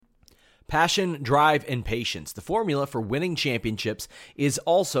Passion, drive, and patience. The formula for winning championships is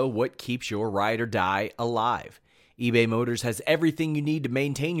also what keeps your ride or die alive. eBay Motors has everything you need to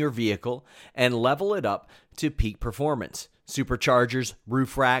maintain your vehicle and level it up to peak performance. Superchargers,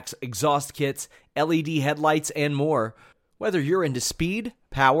 roof racks, exhaust kits, LED headlights, and more. Whether you're into speed,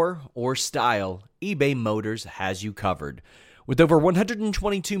 power, or style, eBay Motors has you covered. With over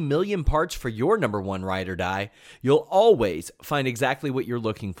 122 million parts for your number one ride or die, you'll always find exactly what you're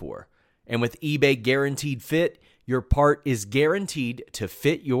looking for. And with eBay Guaranteed Fit, your part is guaranteed to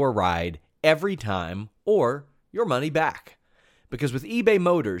fit your ride every time or your money back. Because with eBay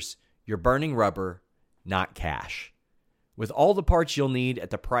Motors, you're burning rubber, not cash. With all the parts you'll need at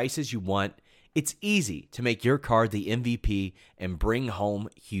the prices you want, it's easy to make your car the MVP and bring home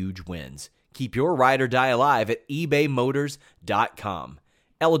huge wins. Keep your ride or die alive at ebaymotors.com.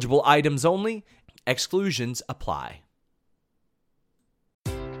 Eligible items only. Exclusions apply.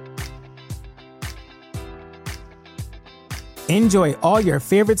 Enjoy all your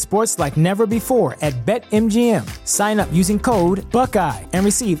favorite sports like never before at BetMGM. Sign up using code Buckeye and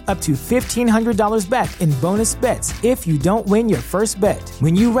receive up to $1,500 back in bonus bets if you don't win your first bet.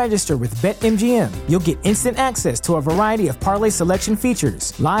 When you register with BetMGM, you'll get instant access to a variety of parlay selection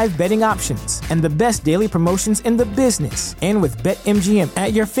features, live betting options, and the best daily promotions in the business. And with BetMGM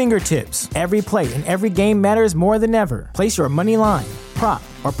at your fingertips, every play and every game matters more than ever. Place your money line, prop,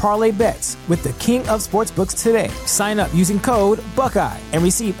 or parlay bets with the king of sportsbooks today. Sign up using code Buckeye and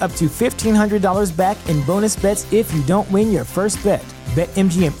receive up to $1,500 back in bonus bets if you don't win your first bet.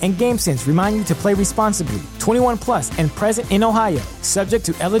 BetMGM and GameSense remind you to play responsibly. 21 plus and present in Ohio, subject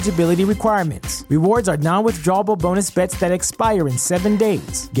to eligibility requirements. Rewards are non-withdrawable bonus bets that expire in 7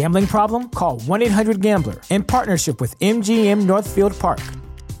 days. Gambling problem? Call 1-800-GAMBLER. In partnership with MGM Northfield Park.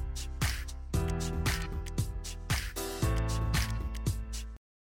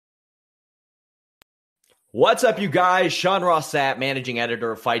 What's up, you guys? Sean Ross Sapp, managing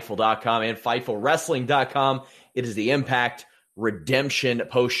editor of Fightful.com and FightfulWrestling.com. It is the Impact Redemption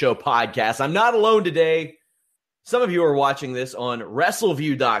post-show podcast. I'm not alone today. Some of you are watching this on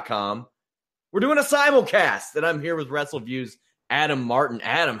WrestleView.com. We're doing a simulcast, and I'm here with WrestleView's Adam Martin.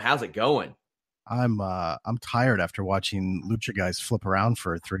 Adam, how's it going? I'm tired after watching Lucha guys flip around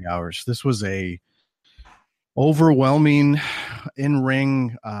for 3 hours. This was a overwhelming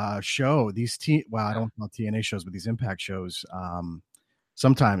in-ring show. These I don't know TNA shows, but these Impact shows,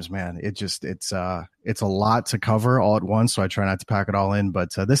 sometimes, man, it's a lot to cover all at once, so I try not to pack it all in. But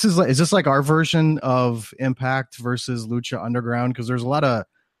is this like our version of Impact versus Lucha Underground? Because there's a lot of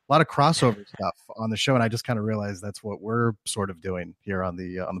crossover stuff on the show, and I just kind of realized that's what we're sort of doing here on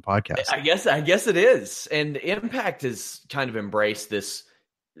the podcast. I guess it is. And Impact has kind of embraced this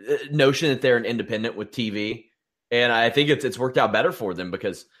notion that they're an independent with TV, and I think it's worked out better for them,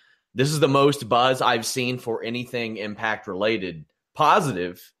 because this is the most buzz I've seen for anything Impact related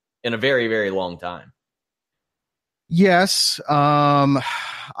positive in a very, very long time. Yes.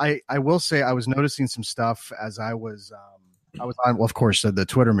 I will say I was noticing some stuff as I was on, well, of course, the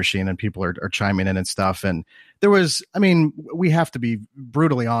Twitter machine, and people are chiming in and stuff. And there was, I mean, we have to be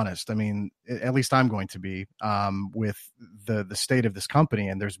brutally honest. I mean, at least I'm going to be, with the state of this company.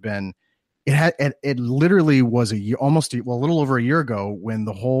 And there's been, it literally was a little over a year ago when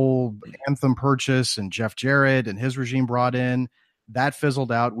the whole Anthem purchase and Jeff Jarrett and his regime brought in, that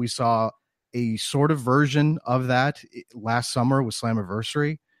fizzled out. We saw a sort of version of that last summer with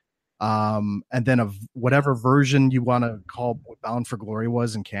Slammiversary. And then of whatever version you want to call what Bound for Glory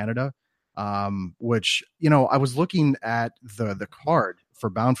was in Canada, which, I was looking at the card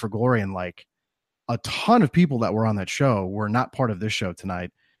for Bound for Glory, and like a ton of people that were on that show were not part of this show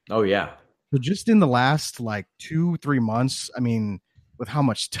tonight. Oh yeah. But just in the last like 2-3 months, I mean, with how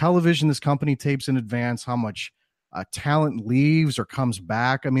much television this company tapes in advance, how much talent leaves or comes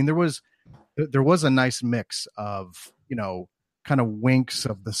back. I mean, there was a nice mix of, kind of winks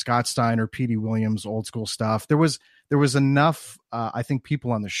of the Scott Steiner, Petey Williams, old school stuff. There was enough, I think,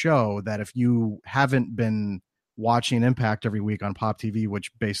 people on the show that if you haven't been watching Impact every week on Pop TV,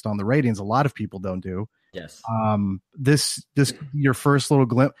 which based on the ratings, a lot of people don't do. Yes. This your first little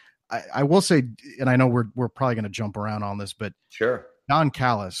glimpse. I will say, and I know we're probably going to jump around on this, but sure. Don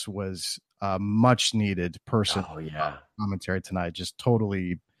Callis was a much needed person. Oh yeah. Commentary tonight, just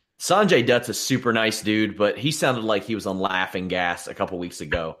totally. Sanjay Dutt's a super nice dude, but he sounded like he was on laughing gas a couple weeks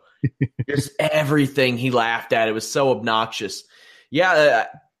ago. Just everything he laughed at, it was so obnoxious. Yeah,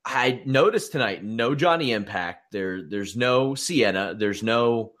 I noticed tonight, no Johnny Impact. There's no Sienna. There's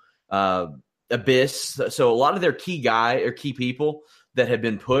no Abyss. So a lot of their key people that have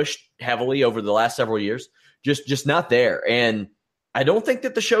been pushed heavily over the last several years, just not there. And I don't think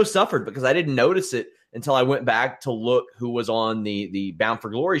that the show suffered because I didn't notice it until I went back to look who was on the Bound for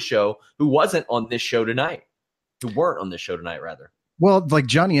Glory show, who wasn't on this show tonight, who weren't on this show tonight, rather. Well, like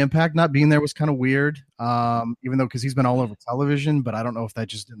Johnny Impact not being there was kind of weird, even though because he's been all over television, but I don't know if that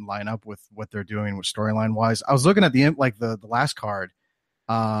just didn't line up with what they're doing with storyline wise. I was looking at the last card,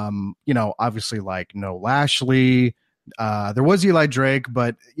 obviously like no Lashley, there was Eli Drake,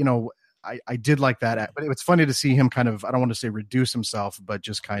 but I did like that. But it's funny to see him kind of, I don't want to say reduce himself, but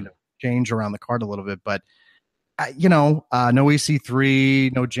just kind of change around the card a little bit. But no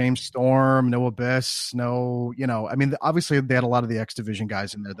EC3, no James Storm, no Abyss, obviously they had a lot of the X Division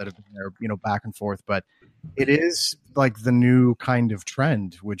guys in there that have been there, back and forth, but it is like the new kind of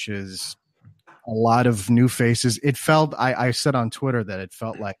trend, which is a lot of new faces. It felt, I said on Twitter that it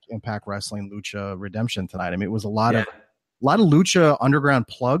felt like Impact Wrestling Lucha Redemption tonight. I mean, it was a lot of Lucha Underground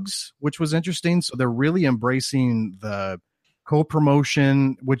plugs, which was interesting. So they're really embracing the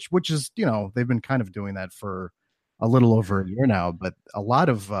co-promotion, which is, they've been kind of doing that for a little over a year now, but a lot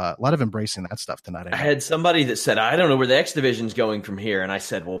of embracing that stuff tonight. I had somebody that said, I don't know where the X Division's going from here. And I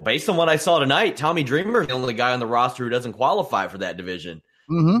said, well, based on what I saw tonight, Tommy Dreamer is the only guy on the roster who doesn't qualify for that division.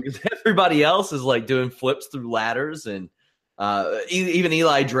 Mm-hmm. Because everybody else is like doing flips through ladders, and even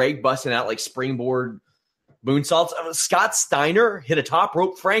Eli Drake busting out like springboard moonsaults. Scott Steiner hit a top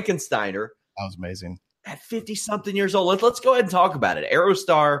rope Frankensteiner. That was amazing. At 50-something years old. Let's go ahead and talk about it.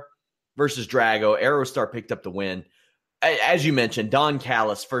 Aerostar versus Drago. Aerostar picked up the win. As you mentioned, Don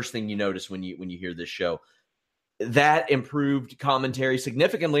Callis, first thing you notice when you hear this show, that improved commentary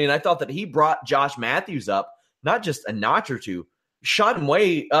significantly. And I thought that he brought Josh Matthews up, not just a notch or two, shot him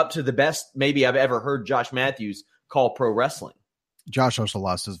way up to the best maybe I've ever heard Josh Matthews call pro wrestling. Josh also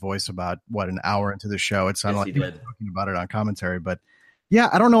lost his voice about an hour into the show. It sounded like he was talking about it on commentary, but yeah,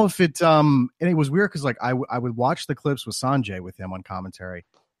 I don't know if it, and it was weird because like I would watch the clips with Sanjay with him on commentary,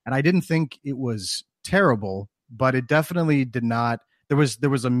 and I didn't think it was terrible, but it definitely did not. There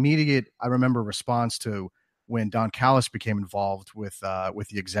was immediate, I remember, response to when Don Callis became involved with the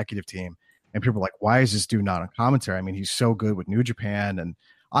executive team, and people were like, "Why is this dude not on commentary? I mean, he's so good with New Japan, and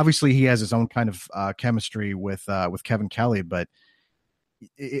obviously he has his own kind of chemistry with Kevin Kelly, but."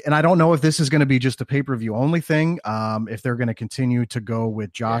 And I don't know if this is going to be just a pay-per-view only thing. If they're going to continue to go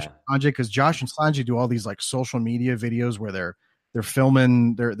with Josh and Sanjay, because Josh and Sanjay do all these like social media videos where they're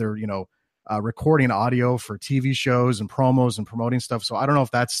filming, they're recording audio for TV shows and promos and promoting stuff. So I don't know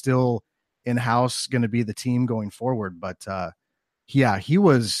if that's still in-house going to be the team going forward. But it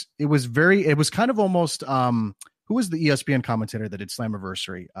was kind of almost who was the ESPN commentator that did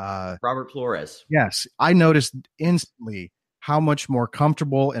Slammiversary? Robert Flores. Yes, I noticed instantly how much more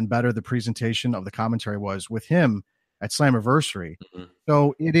comfortable and better the presentation of the commentary was with him at Slammiversary. Mm-hmm.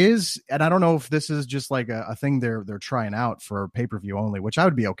 So it is, and I don't know if this is just like a thing they're trying out for pay-per-view only, which I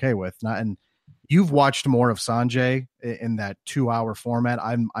would be okay with. And you've watched more of Sanjay in that 2-hour format.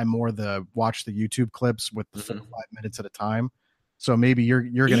 I'm more watch the YouTube clips with the 5 minutes at a time. So maybe you're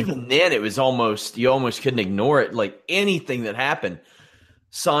going to. Even then, it was you almost couldn't ignore it. Like anything that happened,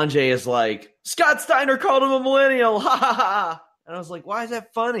 Sanjay is like, Scott Steiner called him a millennial. Ha ha ha. And I was like, why is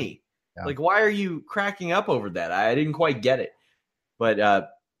that funny? Yeah. Like, why are you cracking up over that? I didn't quite get it. But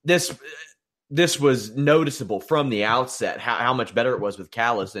this was noticeable from the outset, how much better it was with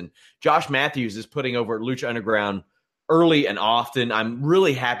Callis. And Josh Matthews is putting over Lucha Underground early and often. I'm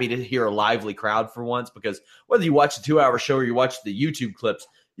really happy to hear a lively crowd for once, because whether you watch the 2-hour show or you watch the YouTube clips,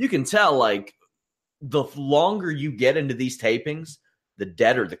 you can tell, like, the longer you get into these tapings, the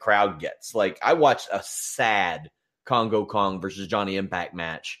deader the crowd gets. Like, I watched a sad Congo Kong versus Johnny Impact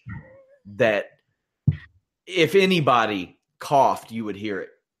match that if anybody coughed, you would hear it.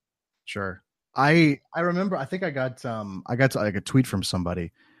 Sure. I remember, I think I got like a tweet from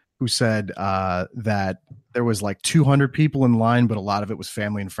somebody who said that there was like 200 people in line, but a lot of it was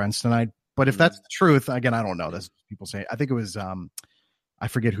family and friends tonight. But if that's the truth, again, I don't know. That's what people say. I think it was, I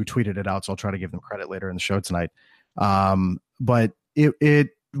forget who tweeted it out, so I'll try to give them credit later in the show tonight. But it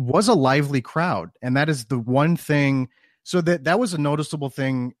was a lively crowd, and that is the one thing. So that was a noticeable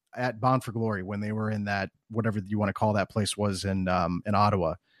thing at Bound for Glory when they were in that, whatever you want to call that place was in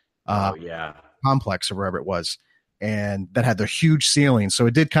Ottawa, complex or wherever it was, and that had the huge ceiling. So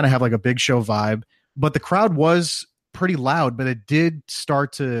it did kind of have like a big show vibe, but the crowd was pretty loud, but it did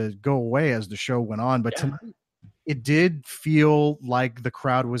start to go away as the show went on. But tonight, it did feel like the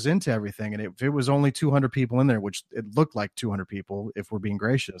crowd was into everything. And if it was only 200 people in there, which it looked like 200 people, if we're being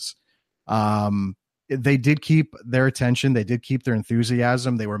gracious, they did keep their attention. They did keep their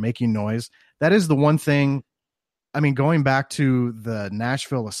enthusiasm. They were making noise. That is the one thing I mean, going back to the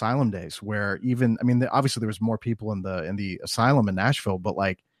Nashville Asylum days, where obviously there was more people in the asylum in Nashville, but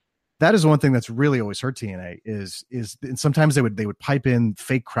like that is one thing that's really always hurt TNA is and sometimes they would pipe in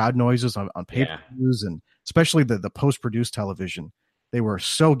fake crowd noises on pay-per-views, and especially the post-produced television. They were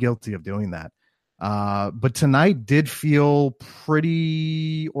so guilty of doing that. But tonight did feel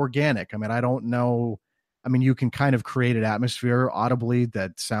pretty organic. I mean, I don't know. I mean, you can kind of create an atmosphere audibly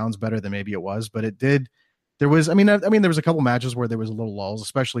that sounds better than maybe it was, but it did. There was, there was a couple matches where there was a little lulls,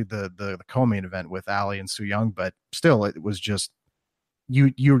 especially the co-main event with Ali and Su Yung, but still, it was just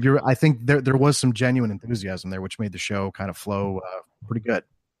I think there was some genuine enthusiasm there, which made the show kind of flow pretty good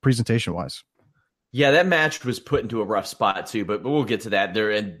presentation wise. Yeah, that match was put into a rough spot too, but we'll get to that.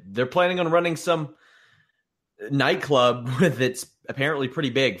 They're planning on running some nightclub that's apparently pretty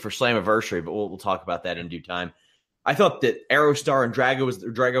big for Slammiversary, but we'll talk about that in due time. I thought that Aerostar and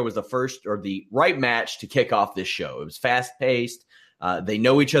Drago was the first or the right match to kick off this show. It was fast paced. They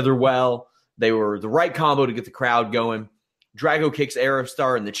know each other well. They were the right combo to get the crowd going. Drago kicks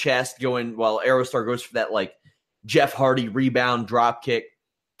Aerostar in the chest, going while Aerostar goes for that like Jeff Hardy rebound drop kick,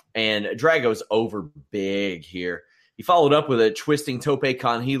 and Drago's over big here. He followed up with a twisting tope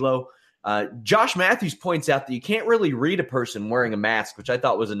con hilo. Josh Matthews points out that you can't really read a person wearing a mask, which I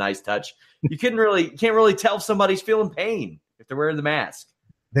thought was a nice touch. You can't really tell if somebody's feeling pain if they're wearing the mask.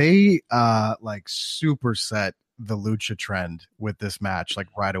 They like superset the lucha trend with this match like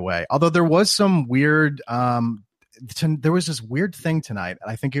right away. Although there was some weird there was this weird thing tonight.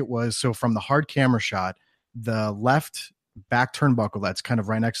 I think it was from the hard camera shot, the left back turnbuckle that's kind of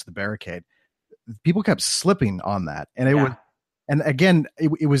right next to the barricade. People kept slipping on that, and it was. And again,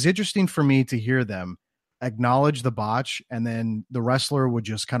 it was interesting for me to hear them acknowledge the botch, and then the wrestler would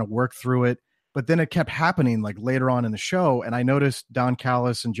just kind of work through it. But then it kept happening like later on in the show. And I noticed Don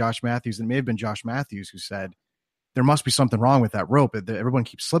Callis and Josh Matthews, and it may have been Josh Matthews, who said, there must be something wrong with that rope. Everyone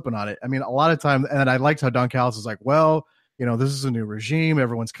keeps slipping on it. I mean, a lot of times, and I liked how Don Callis is like, well, this is a new regime.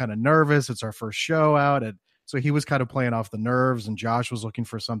 Everyone's kind of nervous. It's our first show out. And so he was kind of playing off the nerves, and Josh was looking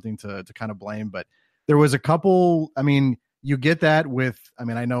for something to kind of blame. But there was a couple, you get that with,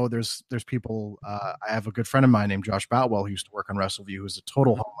 I know there's people, I have a good friend of mine named Josh Boutwell who used to work on WrestleView, who's a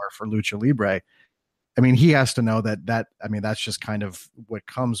total homer for Lucha Libre. He has to know that's just kind of what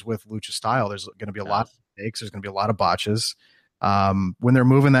comes with Lucha style. There's going to be a lot of mistakes. There's going to be a lot of botches. When they're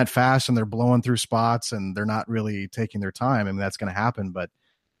moving that fast and they're blowing through spots and they're not really taking their time, that's going to happen. But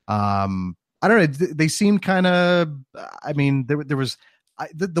I don't know. They seemed kind of, there was,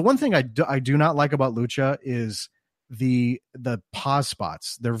 the one thing I do not like about Lucha is the pause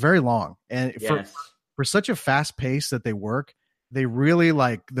spots. They're very long, and for such a fast pace that they work, they really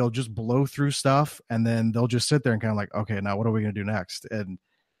they'll just blow through stuff, and then they'll just sit there and kind of like, okay, now what are we going to do next? And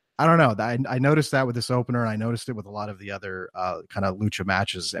I don't know. I noticed that with this opener, and I noticed it with a lot of the other kind of Lucha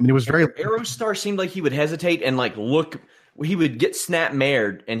matches. It was very. Aerostar seemed like he would hesitate and look. He would get snap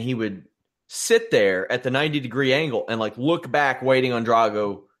mared, and he would sit there at the 90-degree angle and look back, waiting on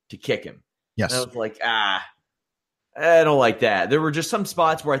Drago to kick him. Yes, and I was like, I don't like that. There were just some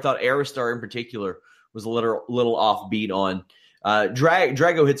spots where I thought Aerostar in particular was a little offbeat on.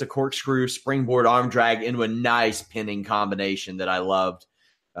 Drago hits a corkscrew springboard arm drag into a nice pinning combination that I loved.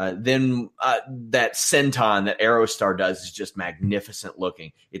 Then that senton that Aerostar does is just magnificent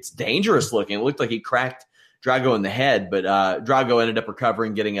looking. It's dangerous looking. It looked like he cracked Drago in the head, but Drago ended up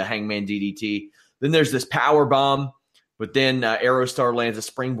recovering, getting a hangman DDT. Then there's this power bomb, but then Aerostar lands a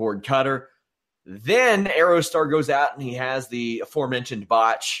springboard cutter. Then Aerostar goes out and he has the aforementioned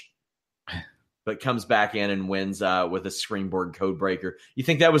botch, but comes back in and wins with a springboard code breaker. You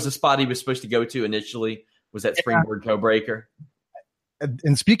think that was the spot he was supposed to go to initially? Was that springboard code breaker?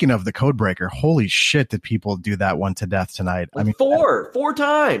 And speaking of the code breaker, holy shit, did people do that one to death tonight? Four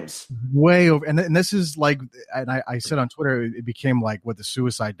times. Way over. And this is and I said on Twitter, it became like what the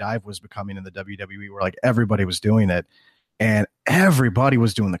suicide dive was becoming in the WWE, where everybody was doing it. And everybody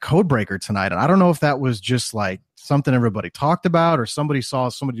was doing the code breaker tonight. And I don't know if that was just something everybody talked about, or somebody saw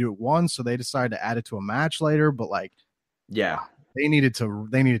somebody do it once, so they decided to add it to a match later. But they needed.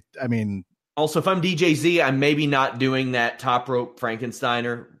 Also, if I'm DJZ, I'm maybe not doing that top rope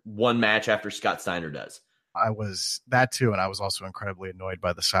Frankensteiner one match after Scott Steiner does. I was that too. And I was also incredibly annoyed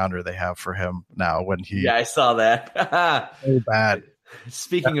by the sounder they have for him now when he. Yeah, I saw that. So bad.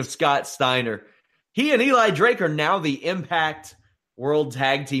 Speaking of Scott Steiner, he and Eli Drake are now the Impact World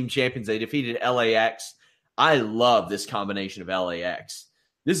Tag Team Champions. They defeated LAX. I love this combination of LAX.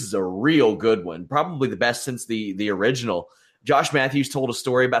 This is a real good one. Probably the best since the original. Josh Matthews told a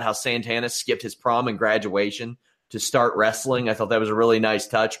story about how Santana skipped his prom and graduation to start wrestling. I thought that was a really nice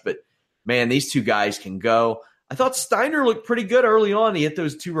touch. But, man, these two guys can go. I thought Steiner looked pretty good early on. He hit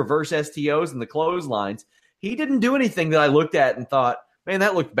those 2 reverse STOs and the clotheslines. He didn't do anything that I looked at and thought, man,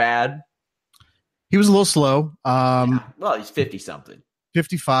 that looked bad. He was a little slow. Well, he's 50-something.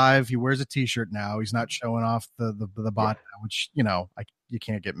 55. He wears a T-shirt now. He's not showing off the body, which, you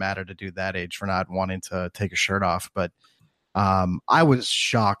can't get mad at a dude that age for not wanting to take a shirt off. But I was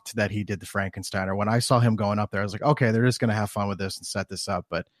shocked that he did the Frankensteiner. When I saw him going up there, I was like, okay, they're just going to have fun with this and set this up.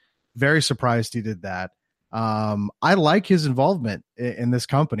 But very surprised he did that. I like his involvement in this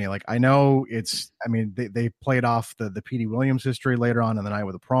company. Like, I know they played off the Petey Williams history later on in the night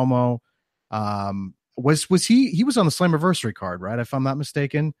with a promo. Was he was on the Slammiversary card, right? If I'm not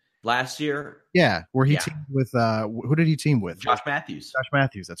mistaken. Last year? Yeah, where he teamed with who did he team with? Josh Matthews. Josh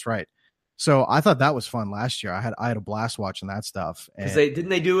Matthews, that's right. So I thought that was fun last year. I had a blast watching that stuff. Because they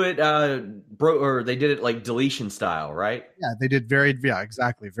do it or they did it like deletion style, right? Yeah, they did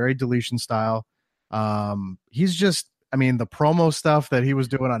exactly. Very deletion style. He's just, the promo stuff that he was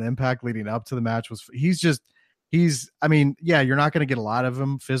doing on Impact leading up to the match you're not going to get a lot of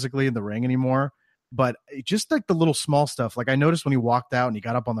him physically in the ring anymore, but just like the little small stuff. Like I noticed when he walked out and he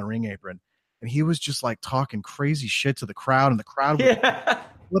got up on the ring apron and he was just like talking crazy shit to the crowd, and the crowd was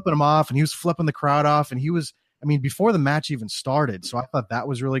flipping him off, and he was flipping the crowd off. And he was, before the match even started. So I thought that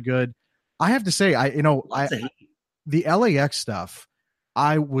was really good. I have to say, the LAX stuff,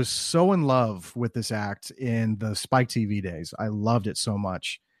 I was so in love with this act in the Spike TV days. I loved it so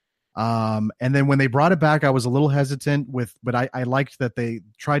much. And then when they brought it back, I was a little hesitant but I liked that they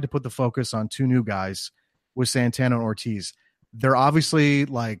tried to put the focus on 2 new guys with Santana and Ortiz. They're obviously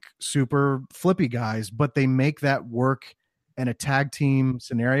like super flippy guys, but they make that work in a tag team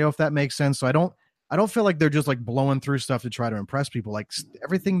scenario, if that makes sense. So I don't feel like they're just like blowing through stuff to try to impress people. Like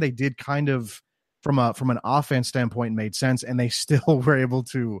everything they did kind of from an offense standpoint made sense, and they still were able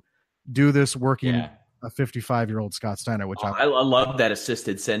to do this working a 55-year-old Scott Steiner, which I love that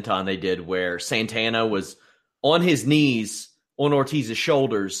assisted senton they did where Santana was on his knees on Ortiz's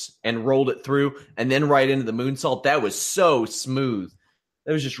shoulders and rolled it through and then right into the moonsault. That was so smooth.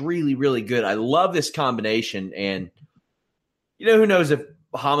 That was just really, really good. I love this combination, and who knows if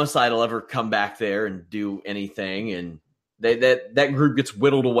Homicide will ever come back there and do anything, and that group gets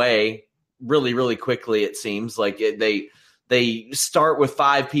whittled away really, really quickly. It seems like they start with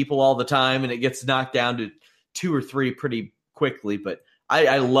 5 people all the time, and it gets knocked down to 2 or 3 pretty quickly. But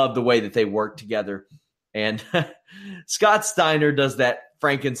I love the way that they work together. And Scott Steiner does that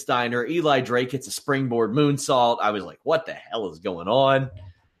Frankensteiner. Eli Drake hits a springboard moonsault. I was like, what the hell is going on?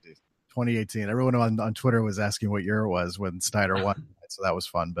 2018. Everyone on Twitter was asking what year it was when Steiner won. So that was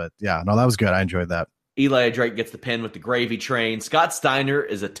fun. But yeah, no, that was good. I enjoyed that. Eli Drake gets the pin with the gravy train. Scott Steiner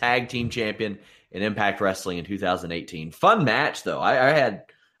is a tag team champion in Impact Wrestling in 2018. Fun match, though. I had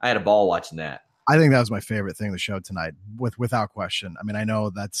a ball watching that. I think that was my favorite thing of the show tonight, without question. I know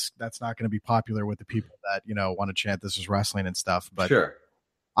that's not going to be popular with the people that want to chant this is wrestling and stuff, but sure.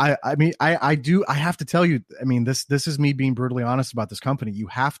 I have to tell you, this is me being brutally honest about this company. You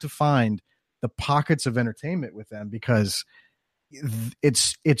have to find the pockets of entertainment with them, because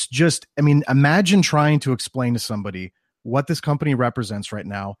it's just, imagine trying to explain to somebody what this company represents right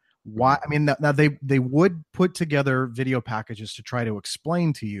now. Why? Now they would put together video packages to try to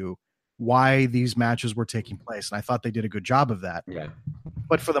explain to you why these matches were taking place. And I thought they did a good job of that. Yeah.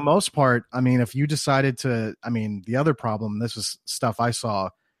 But for the most part, if you decided to, the other problem, this was stuff I saw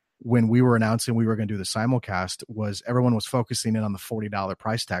when we were announcing we were going to do the simulcast, was everyone was focusing in on the $40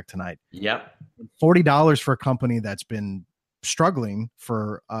 price tag tonight. Yep. $40 for a company that's been struggling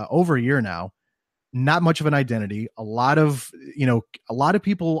for over a year now. Not much of an identity. A lot of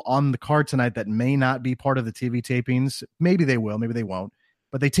people on the card tonight that may not be part of the TV tapings. Maybe they will, maybe they won't.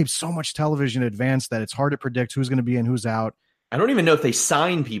 But they tape so much television in advance that it's hard to predict who's going to be in, who's out. I don't even know if they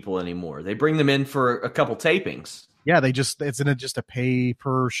sign people anymore. They bring them in for a couple tapings. Yeah, isn't it just a pay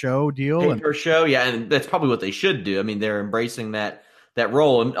per show deal? Pay per show, yeah, and that's probably what they should do. They're embracing that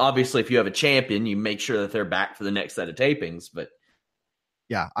role, and obviously, if you have a champion, you make sure that they're back for the next set of tapings. But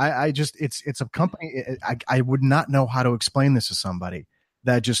yeah, it's a company. I would not know how to explain this to somebody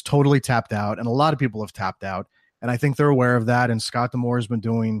that just totally tapped out, and a lot of people have tapped out. And I think they're aware of that. And Scott D'Amore has been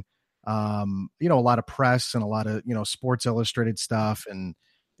doing, a lot of press and a lot of, Sports Illustrated stuff. And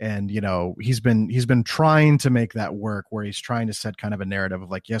he's been trying to make that work, where he's trying to set kind of a narrative of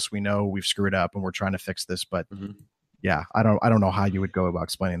like, yes, we know we've screwed up and we're trying to fix this. But yeah, I don't know how you would go about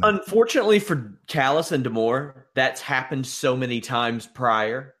explaining that. Unfortunately for Callis and D'Amore, that's happened so many times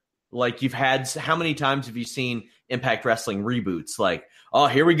prior. Like, you've had, how many times have you seen Impact Wrestling reboots? Like, oh,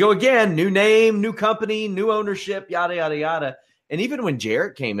 here we go again. New name, new company, new ownership, yada, yada, yada. And even when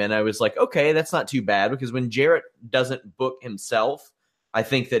Jarrett came in, I was like, okay, that's not too bad, because when Jarrett doesn't book himself, I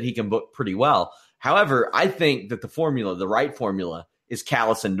think that he can book pretty well. However, I think that the right formula, is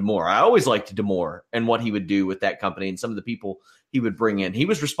Callis and D'Amore. I always liked D'Amore and what he would do with that company and some of the people he would bring in. He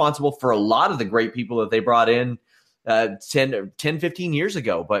was responsible for a lot of the great people that they brought in 10, 15 years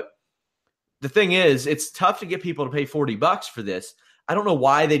ago. But the thing is, it's tough to get people to pay $40 for this. I don't know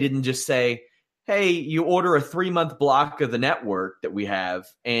why they didn't just say, hey, you order a 3-month block of the network that we have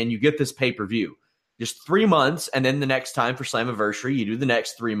and you get this pay-per-view. Just 3 months, and then the next time for Slammiversary, you do the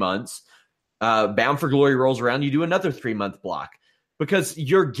next 3 months. Bound for Glory rolls around, you do another 3-month block. Because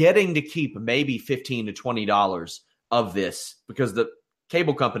you're getting to keep maybe $15 to $20 of this, because the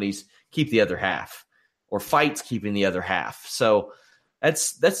cable companies keep the other half, or Fight's keeping the other half. So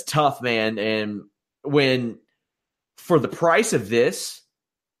that's tough, man. And when for the price of this,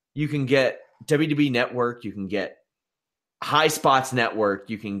 you can get WWE Network, you can get High Spots Network,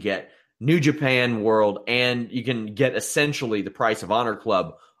 you can get New Japan World, and you can get essentially the price of Honor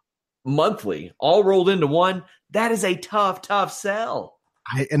Club monthly, all rolled into one. That is a tough sell.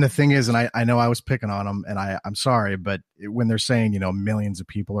 And the thing is, and I know I was picking on them, and I'm sorry, but when they're saying, millions of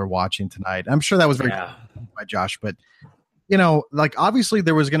people are watching tonight, I'm sure that was very by Josh, but obviously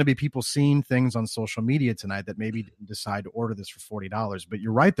there was going to be people seeing things on social media tonight that maybe didn't decide to order this for $40. But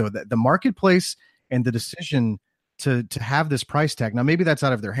you're right, though, that the marketplace and the decision to have this price tag, now maybe that's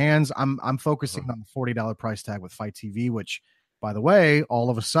out of their hands. I'm focusing on the $40 price tag with Fight TV, which, by the way, all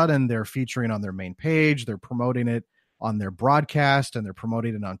of a sudden they're featuring on their main page. They're promoting it on their broadcast, and they're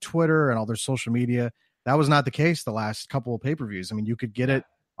promoting it on Twitter and all their social media. That was not the case the last couple of pay-per-views. I mean, you could get it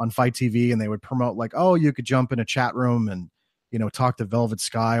on Fight TV, and they would promote like, oh, you could jump in a chat room and, talk to Velvet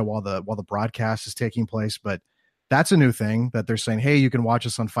Sky while the broadcast is taking place. But that's a new thing that they're saying, hey, you can watch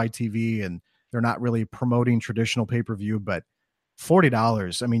us on Fight TV, and they're not really promoting traditional pay-per-view. But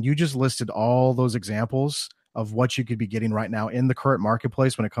 $40, I mean, you just listed all those examples of what you could be getting right now in the current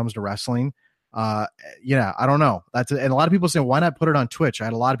marketplace when it comes to wrestling. I don't know. And a lot of people say, why not put it on Twitch? I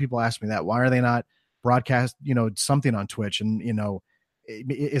had a lot of people ask me that. Why are they not broadcast, something on Twitch? And, I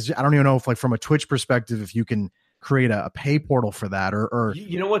don't even know if, like, from a Twitch perspective, if you can create a pay portal for that or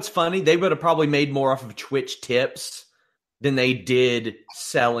what's funny? They would have probably made more off of Twitch tips than they did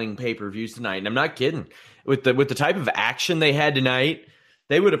selling pay-per-views tonight. And I'm not kidding. With the type of action they had tonight,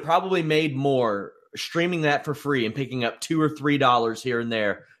 they would have probably made more streaming that for free and picking up $2 or $3 here and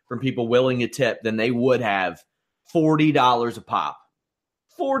there from people willing to tip than they would have $40 a pop.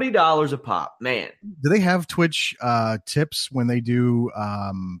 $40 a pop, man. Do they have Twitch tips when they do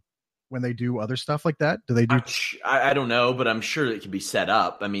other stuff like that? Do they do? I don't know, but I'm sure it can be set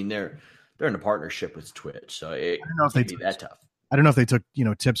up. I mean, they're in a partnership with Twitch, so it can't be that tough. I don't know if they took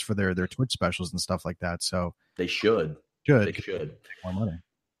tips for their Twitch specials and stuff like that. So they should. They should. Take more money.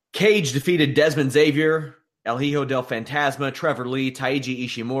 Cage defeated Desmond Xavier, El Hijo del Fantasma, Trevor Lee, Taiji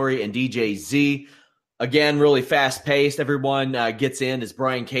Ishimori, and DJ Z. Again, really fast-paced. Everyone gets in as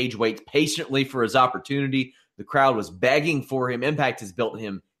Brian Cage waits patiently for his opportunity. The crowd was begging for him. Impact has built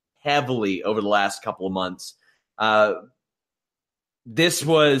him heavily over the last couple of months. This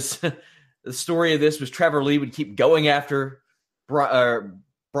was the story of this was Trevor Lee would keep going after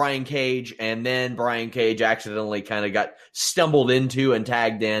Brian Cage, and then Brian Cage accidentally kind of got stumbled into and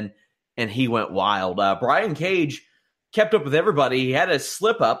tagged in, and he went wild. Brian Cage kept up with everybody. He had a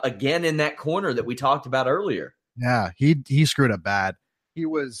slip up again in that corner that we talked about earlier. Yeah, he screwed up bad. He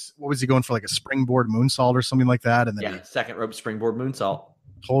was, what was he going for, like a springboard moonsault or something like that? And then second rope springboard moonsault.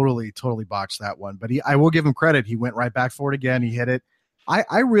 Totally botched that one. But I will give him credit. He went right back for it again. He hit it.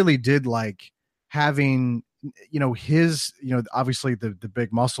 I really did like having, his, obviously the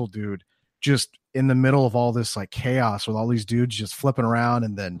big muscle dude just in the middle of all this like chaos with all these dudes just flipping around,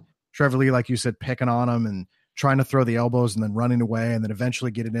 and then Trevor Lee, like you said, picking on him and trying to throw the elbows and then running away and then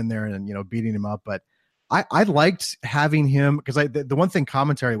eventually getting in there and, beating him up. But I liked having him because the one thing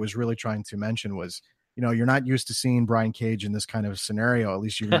commentary was really trying to mention was, you're not used to seeing Brian Cage in this kind of scenario. At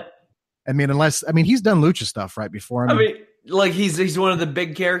least he's done Lucha stuff right before. Like he's one of the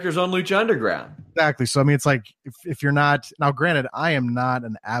big characters on Lucha Underground. Exactly. So, it's like if you're not, now granted, I am not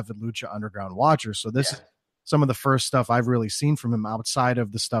an avid Lucha Underground watcher. So this is some of the first stuff I've really seen from him outside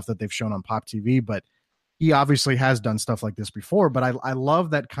of the stuff that they've shown on Pop TV, but he obviously has done stuff like this before. But I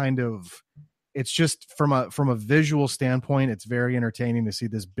love that kind of, it's just from a visual standpoint, it's very entertaining to see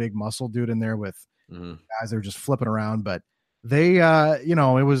this big muscle dude in there with guys that are just flipping around. But they, it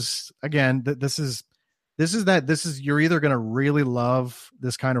was, again, this is you're either going to really love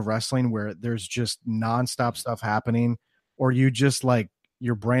this kind of wrestling where there's just nonstop stuff happening, or you just like,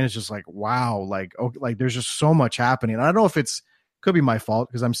 your brain is just like, wow, like, okay, like there's just so much happening. I don't know if it's Could be my fault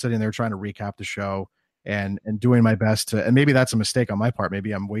because I'm sitting there trying to recap the show and doing my best to, and maybe that's a mistake on my part.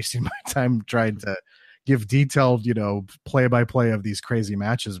 Maybe I'm wasting my time trying to give detailed, play by play of these crazy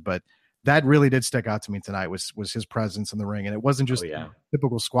matches. But that really did stick out to me tonight was his presence in the ring. And it wasn't just a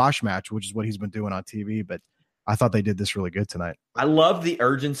typical squash match, which is what he's been doing on TV, but I thought they did this really good tonight. I love the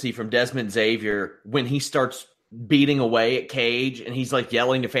urgency from Desmond Xavier when he starts beating away at Cage and he's like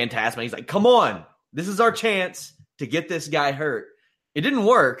yelling to Phantasma. He's like, come on, this is our chance to get this guy hurt. It didn't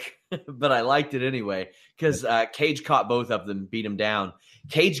work, but I liked it anyway because Cage caught both of them, beat him down.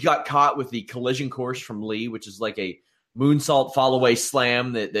 Cage got caught with the collision course from Lee, which is like a moonsault fall-away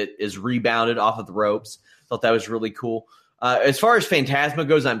slam that is rebounded off of the ropes. Thought that was really cool. As far as Phantasma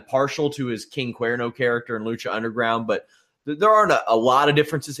goes, I'm partial to his King Cuerno character in Lucha Underground, but there aren't a lot of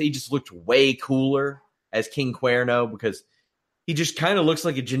differences. He just looked way cooler as King Cuerno because he just kind of looks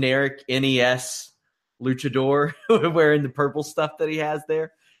like a generic NES luchador wearing the purple stuff that he has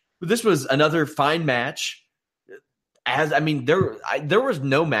there. But this was another fine match. There was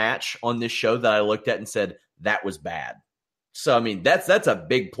no match on this show that I looked at and said that was bad. So, that's a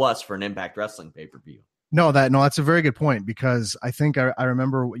big plus for an Impact Wrestling pay-per-view. No, that's a very good point because I think I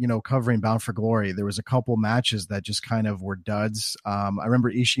remember, covering Bound for Glory. There was a couple matches that just kind of were duds. I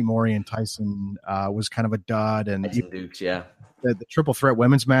remember Ishimori and Tyson was kind of a dud, and Dukes, yeah. The triple threat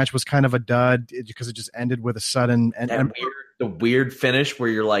women's match was kind of a dud because it just ended with a sudden the weird finish where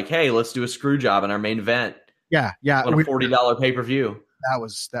you're like, hey, let's do a screw job in our main event. Yeah. On a $40 pay-per-view.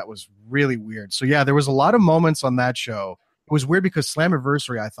 That was really weird. So yeah, there was a lot of moments on that show. It was weird because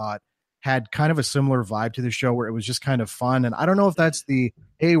Slammiversary, I thought, had kind of a similar vibe to the show where it was just kind of fun. And I don't know if that's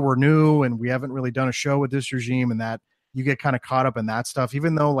hey, we're new and we haven't really done a show with this regime and that you get kind of caught up in that stuff,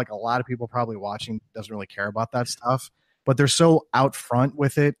 even though like a lot of people probably watching doesn't really care about that stuff, but they're so out front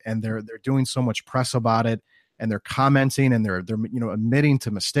with it and they're doing so much press about it and they're commenting and they're admitting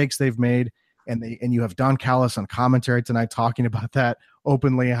to mistakes they've made. And you have Don Callis on commentary tonight talking about that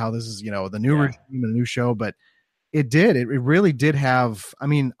openly, how this is, the new regime and the new show, but it really did have,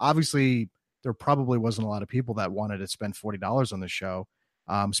 obviously there probably wasn't a lot of people that wanted to spend $40 on this show.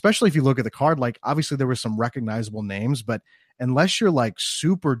 Especially if you look at the card, like obviously there were some recognizable names, but unless you're like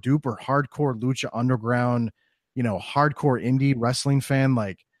super duper hardcore Lucha Underground, hardcore indie wrestling fan,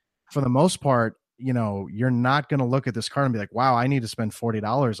 like for the most part, you're not going to look at this card and be like, wow, I need to spend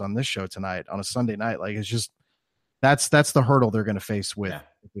 $40 on this show tonight on a Sunday night. Like it's just, that's the hurdle they're going to face with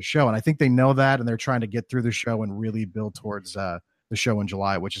the show. And I think they know that, and they're trying to get through the show and really build towards the show in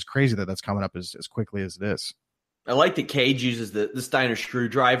July, which is crazy that that's coming up as quickly as it is. I like that Cage uses the Steiner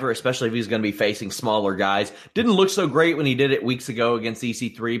screwdriver, especially if he's going to be facing smaller guys. Didn't look so great when he did it weeks ago against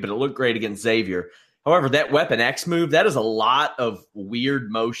EC3, but it looked great against Xavier. However, that Weapon X move, that is a lot of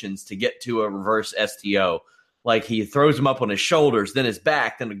weird motions to get to a reverse STO. Like he throws him up on his shoulders, then his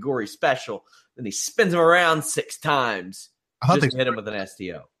back, then a gory special. Then he spins him around 6 times just to hit him with an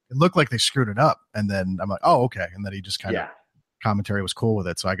STO. It looked like they screwed it up. And then I'm like, oh, okay. And then he just kind of commentary was cool with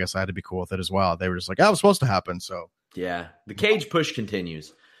it. So I guess I had to be cool with it as well. They were just like, that was supposed to happen. So yeah, the Cage push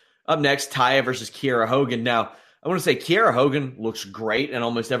continues. Up next, Taya versus Kiera Hogan. Now, I want to say Kiera Hogan looks great in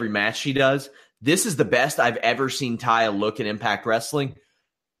almost every match she does. This is the best I've ever seen Taya look in Impact Wrestling.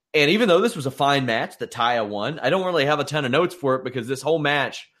 And even though this was a fine match that Taya won, I don't really have a ton of notes for it because this whole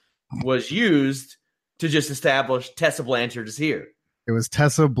match was used to just establish Tessa Blanchard is here. It was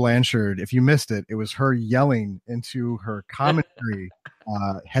Tessa Blanchard. If you missed it, it was her yelling into her commentary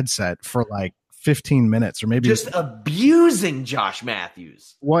headset for like 15 minutes or maybe just abusing Josh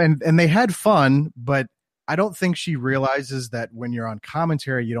Matthews. Well, and they had fun, but I don't think she realizes that when you're on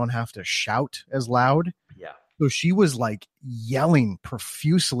commentary, you don't have to shout as loud. Yeah. So she was like yelling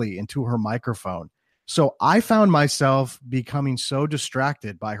profusely into her microphone. So I found myself becoming so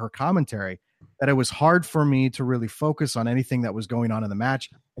distracted by her commentary that it was hard for me to really focus on anything that was going on in the match.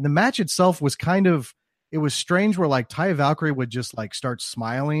 And the match itself was it was strange where like Taya Valkyrie would just like start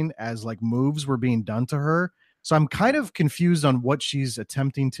smiling as like moves were being done to her. So I'm kind of confused on what she's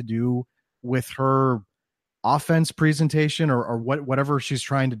attempting to do with her offense presentation or whatever she's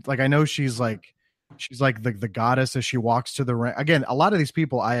trying to, like, I know she's like the goddess as she walks to the ring. Again, a lot of these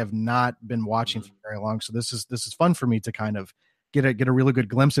people I have not been watching for very long. So this is fun for me to kind of get a really good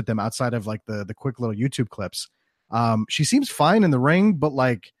glimpse at them outside of like the quick little YouTube clips. She seems fine in the ring, but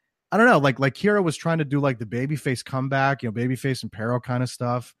like, I don't know, like Kiera was trying to do like the babyface comeback, babyface and Pero kind of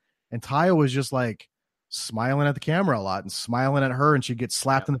stuff. And Taya was just like smiling at the camera a lot and smiling at her, and she'd get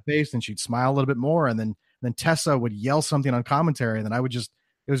slapped in the face and she'd smile a little bit more. And then Tessa would yell something on commentary, and then I would just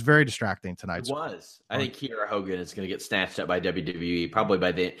it was very distracting tonight. It was. I think Kiera Hogan is going to get snatched up by WWE probably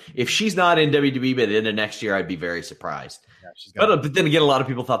by the. If she's not in WWE by the end of next year, I'd be very surprised. Yeah, but then again, a lot of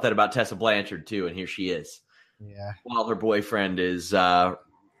people thought that about Tessa Blanchard too, and here she is. Yeah. While her boyfriend is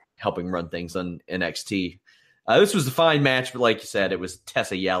helping run things on NXT. This was a fine match, but like you said, it was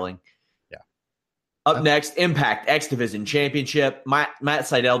Tessa yelling. Yeah. Up next, Impact X Division Championship. Matt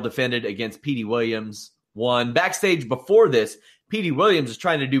Sydal defended against Petey Williams. Won. Backstage before this, Petey Williams is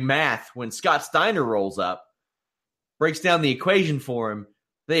trying to do math when Scott Steiner rolls up, breaks down the equation for him.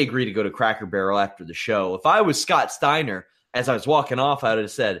 They agree to go to Cracker Barrel after the show. If I was Scott Steiner, as I was walking off, I would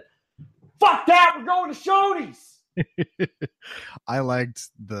have said, "Fuck that, we're going to Shoney's." I liked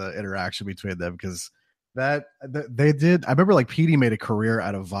the interaction between them because they did. I remember like Petey made a career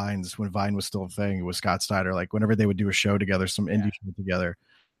out of Vines when Vine was still a thing with Scott Steiner. Like whenever they would do a show together, some indie show together.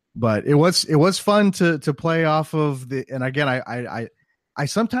 But it was fun to play off of the. And again, I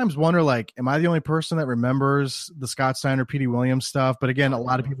sometimes wonder, like, am I the only person that remembers the Scott Steiner, Petey Williams stuff? But again, a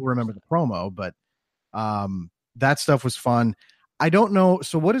lot of people remember the promo. But that stuff was fun. I don't know.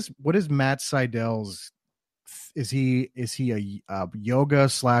 So what is Matt Sydal's? Is he a yoga /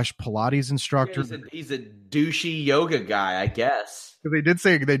 Pilates instructor? Yeah, he's a douchey yoga guy, I guess. They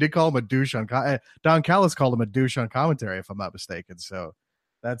did call him a douche on Don Callis called him a douche on commentary, if I'm not mistaken. So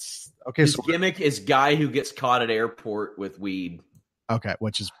that's okay. His gimmick is guy who gets caught at airport with weed. Okay,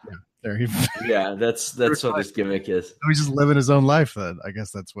 which is there. That's what his gimmick is. He's just living his own life. Then I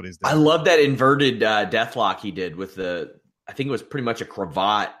guess that's what he's doing. I love that inverted deathlock he did with I think it was pretty much a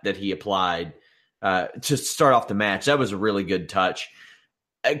cravat that he applied to start off the match. That was a really good touch.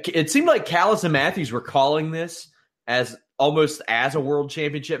 It seemed like Callis and Matthews were calling this as almost as a world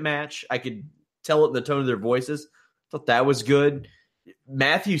championship match. I could tell it in the tone of their voices. Thought that was good.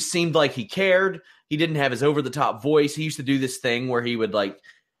 Matthews seemed like he cared. He didn't have his over-the-top voice. He used to do this thing where he would like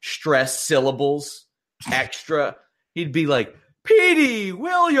stress syllables extra. He'd be like, Petey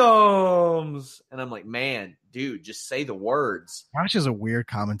Williams. And I'm like, man, dude, just say the words. Josh is a weird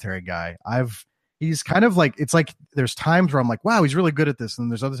commentary guy. He's kind of like, it's like there's times where I'm like, wow, he's really good at this. And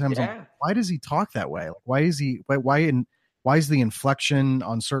there's other times I'm like, why does he talk that way? Like, why is the inflection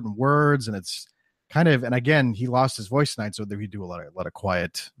on certain words? And it's kind of, and again, he lost his voice tonight. So we do a lot of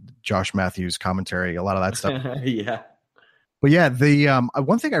quiet Josh Matthews commentary, a lot of that stuff. Yeah. But yeah, the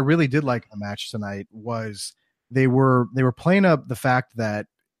one thing I really did like in the match tonight was they were playing up the fact that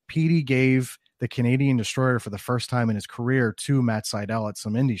Petey gave the Canadian Destroyer for the first time in his career to Matt Sydal at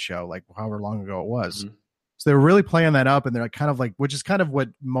some indie show, like however long ago it was. Mm-hmm. So they were really playing that up, and they're kind of like, which is kind of what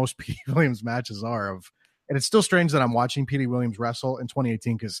most Petey Williams matches are of. And it's still strange that I'm watching Petey Williams wrestle in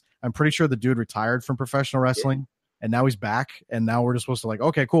 2018 because I'm pretty sure the dude retired from professional wrestling and now he's back. And now we're just supposed to like,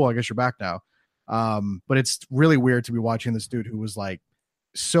 okay, cool, I guess you're back now. But it's really weird to be watching this dude who was like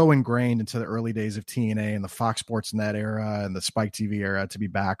so ingrained into the early days of TNA and the Fox Sports Net era and the Spike TV era to be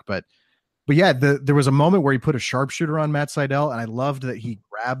back. But yeah, there was a moment where he put a sharpshooter on Matt Sydal, and I loved that he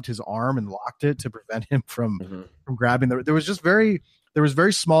grabbed his arm and locked it to prevent him from grabbing. There was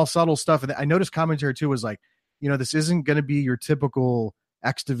very small, subtle stuff. And I noticed commentary too was like, this isn't going to be your typical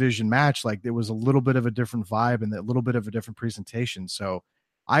X Division match. Like there was a little bit of a different vibe and a little bit of a different presentation. So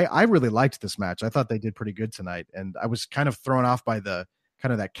I really liked this match. I thought they did pretty good tonight. And I was kind of thrown off by the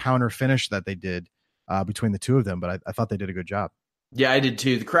kind of that counter finish that they did between the two of them, but I thought they did a good job. Yeah, I did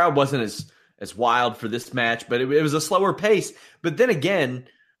too. The crowd wasn't as wild for this match, but it was a slower pace. But then again,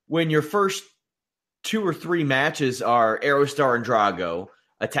 when your first 2 or 3 matches are Aerostar and Drago,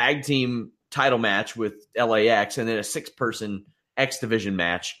 a tag team title match with LAX, and then a 6-person X Division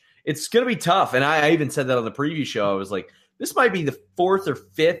match, it's going to be tough. And I even said that on the preview show. I was like, this might be the 4th or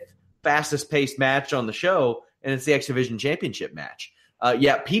 5th fastest paced match on the show, and it's the X Division Championship match.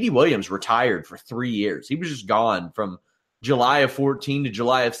 Petey Williams retired for 3 years. He was just gone from July of 14 to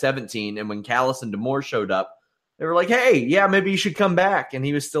July of 17. And when Callis and D'Amore showed up, they were like, hey, yeah, maybe you should come back. And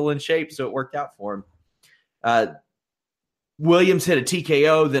he was still in shape, so it worked out for him. Williams hit a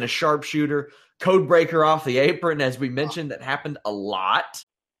TKO, then a sharpshooter, codebreaker off the apron. As we mentioned, that happened a lot.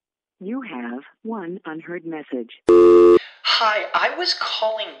 You have one unheard message. Hi, I was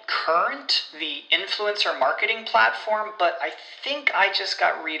calling Current, the influencer marketing platform, but I think I just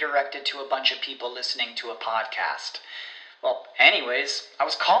got redirected to a bunch of people listening to a podcast. Well, anyways, I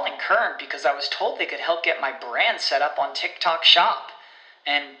was calling Current because I was told they could help get my brand set up on TikTok Shop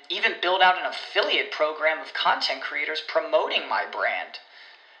and even build out an affiliate program of content creators promoting my brand.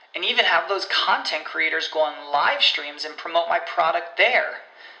 And even have those content creators go on live streams and promote my product there.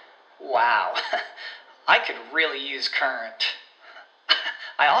 Wow, I could really use Current.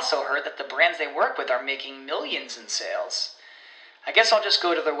 I also heard that the brands they work with are making millions in sales. I guess I'll just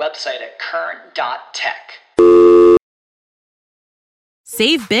go to their website at current.tech.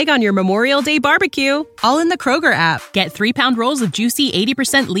 Save big on your Memorial Day barbecue, all in the Kroger app. Get 3-pound rolls of juicy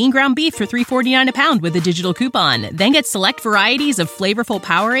 80% lean ground beef for $3.49 a pound with a digital coupon. Then get select varieties of flavorful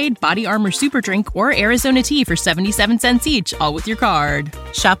Powerade, Body Armor Super Drink, or Arizona tea for 77 cents each, all with your card.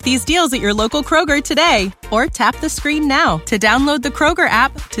 Shop these deals at your local Kroger today, or tap the screen now to download the Kroger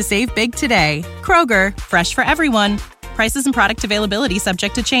app to save big today. Kroger, fresh for everyone. Prices and product availability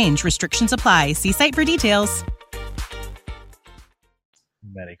subject to change. Restrictions apply. See site for details.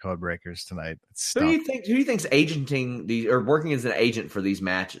 Many code breakers tonight. Who do you think's agenting these or working as an agent for these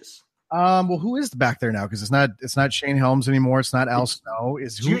matches? Well, who is back there now? Because it's not Shane Helms anymore. It's not Al Snow.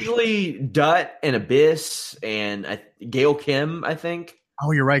 It's usually Dutt and Abyss and Gail Kim, I think.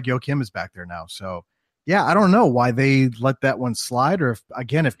 Oh, you're right. Gail Kim is back there now. So yeah, I don't know why they let that one slide, or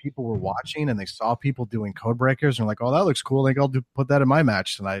if people were watching and they saw people doing code breakers and like, oh, that looks cool, I think I'll put that in my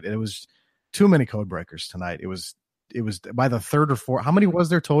match tonight. It was too many code breakers tonight. It was by the third or fourth. How many was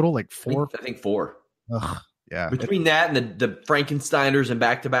there total? Like 4? I think 4. Ugh, yeah. Between that and the Frankensteiners and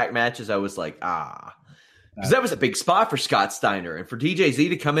back-to-back matches, I was like, because that was a big spot for Scott Steiner, and for DJZ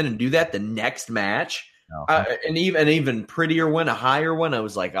to come in and do that the next match, and even prettier one, a higher one, I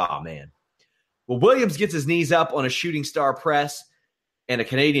was like, oh man. Well, Williams gets his knees up on a shooting star press, and a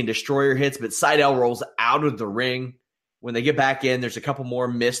Canadian Destroyer hits, but Seidel rolls out of the ring. When they get back in, there's a couple more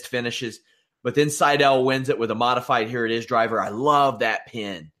missed finishes. But then Seidel wins it with a modified Here It Is driver. I love that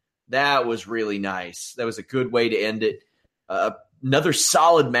pin. That was really nice. That was a good way to end it. Another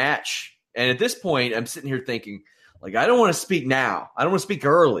solid match. And at this point, I'm sitting here thinking, like, I don't want to speak now. I don't want to speak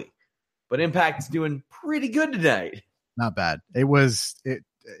early. But Impact's doing pretty good tonight. Not bad. It was,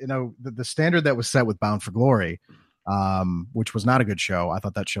 the standard that was set with Bound for Glory, which was not a good show. I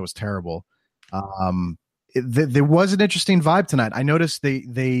thought that show was terrible. There was an interesting vibe tonight. I noticed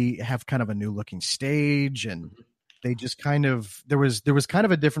they have kind of a new looking stage, and they just kind of there was kind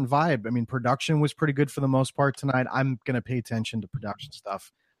of a different vibe. I mean, production was pretty good for the most part tonight. I'm gonna pay attention to production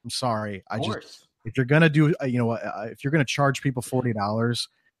stuff. I'm sorry. If you're gonna do if you're gonna charge people $40,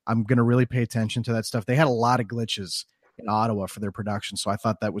 I'm gonna really pay attention to that stuff. They had a lot of glitches in Ottawa for their production, so I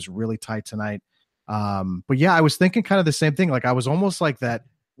thought that was really tight tonight. But yeah, I was thinking kind of the same thing. Like I was almost like that,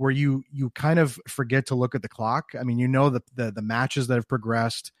 where you kind of forget to look at the clock. I mean, the matches that have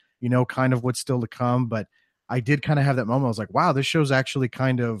progressed, kind of what's still to come. But I did kind of have that moment. I was like, wow, this show's actually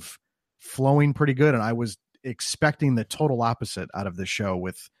kind of flowing pretty good. And I was expecting the total opposite out of this show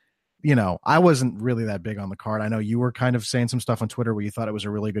with, I wasn't really that big on the card. I know you were kind of saying some stuff on Twitter where you thought it was a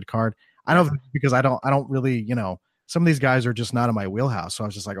really good card. I don't, because I don't really, some of these guys are just not in my wheelhouse. So I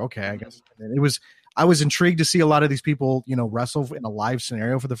was just like, okay, I guess I was intrigued to see a lot of these people, wrestle in a live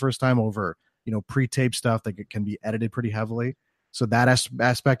scenario for the first time over, pre-tape stuff that can be edited pretty heavily. So that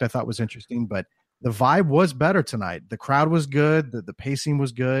aspect I thought was interesting, but the vibe was better tonight. The crowd was good. The pacing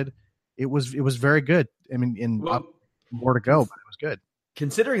was good. It was very good. I mean, more to go, but it was good.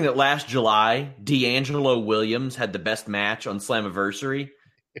 Considering that last July, D'Angelo Williams had the best match on Slammiversary.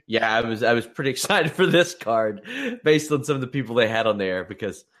 Yeah, I was pretty excited for this card based on some of the people they had on there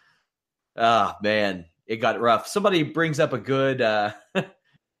because, man, it got rough. Somebody brings up a good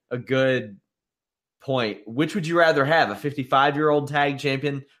point. Which would you rather have, a 55-year-old tag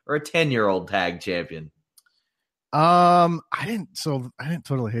champion or a 10-year-old tag champion? I didn't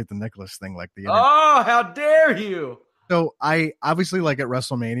totally hate the Nicholas thing like the Oh, how dare you! So I obviously, like, at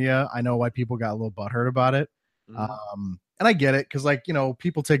WrestleMania, I know why people got a little butthurt about it. Mm-hmm. And I get it because, like,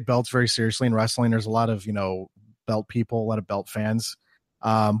 people take belts very seriously in wrestling. There's a lot of, belt people, a lot of belt fans.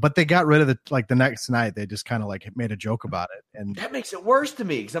 But they got rid of the next night. They just kind of like made a joke about it. And that makes it worse to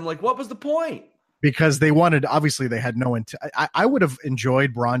me because I'm like, what was the point? Because they wanted, obviously they had no intent. I would have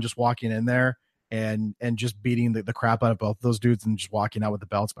enjoyed Braun just walking in there and just beating the crap out of both those dudes and just walking out with the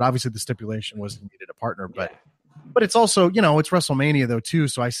belts. But obviously the stipulation was he needed a partner. But it's also, it's WrestleMania though too.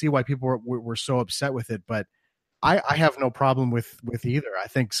 So I see why people were so upset with it. But I have no problem with either. I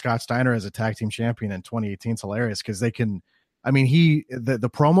think Scott Steiner as a tag team champion in 2018 is hilarious because they can. I mean, the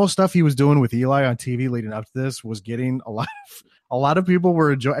promo stuff he was doing with Eli on TV leading up to this was getting a lot of people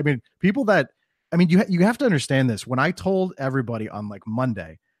were enjoying. I mean, people that, I mean, you have to understand this. When I told everybody on like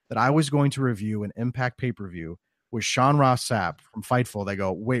Monday that I was going to review an Impact pay-per-view with Sean Ross Sapp from Fightful, they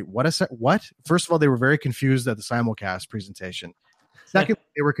go, wait, what is that? What? First of all, they were very confused at the simulcast presentation. Second,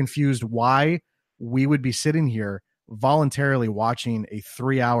 they were confused why we would be sitting here voluntarily watching a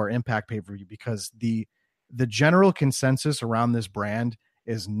 3-hour Impact pay-per-view because the general consensus around this brand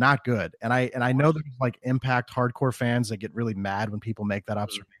is not good. And I know there's like Impact hardcore fans that get really mad when people make that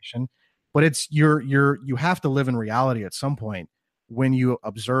observation, but it's you have to live in reality at some point when you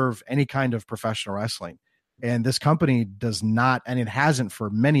observe any kind of professional wrestling. And this company does not, and it hasn't for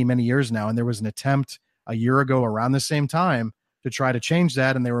many, many years now. And there was an attempt a year ago around the same time to try to change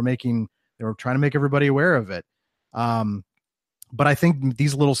that. And they were trying to make everybody aware of it. But I think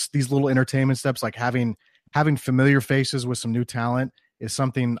these little entertainment steps, like having familiar faces with some new talent, is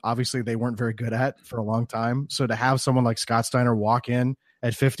something obviously they weren't very good at for a long time. So to have someone like Scott Steiner walk in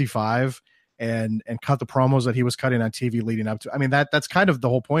at 55 and cut the promos that he was cutting on TV leading up to, I mean, that's kind of the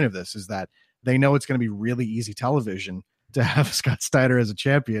whole point of this, is that they know it's going to be really easy television to have Scott Steiner as a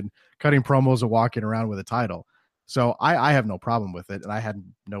champion cutting promos and walking around with a title. So I have no problem with it. And I had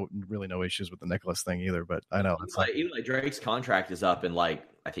no issues with the Nicholas thing either, but I know it's Eli Drake's contract is up in I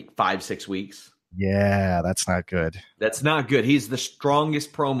think 5-6 weeks. Yeah, that's not good. That's not good. He's the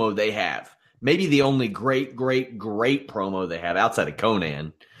strongest promo they have. Maybe the only great promo they have outside of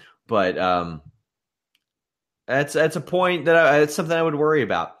Conan. But that's a point that it's something I would worry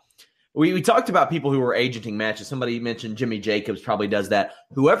about. We talked about people who were agenting matches. Somebody mentioned Jimmy Jacobs probably does that.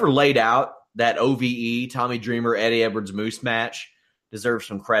 Whoever laid out that OVE, Tommy Dreamer, Eddie Edwards Moose match deserves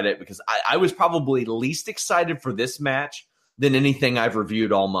some credit, because I was probably least excited for this match than anything I've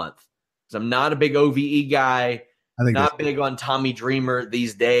reviewed all month. I'm not a big OVE guy. Not big on Tommy Dreamer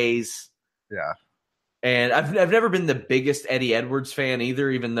these days. Yeah. And I've never been the biggest Eddie Edwards fan either,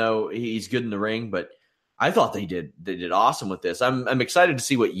 even though he's good in the ring. But I thought they did awesome with this. I'm excited to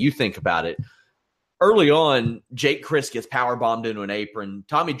see what you think about it. Early on, Jake Chris gets powerbombed into an apron.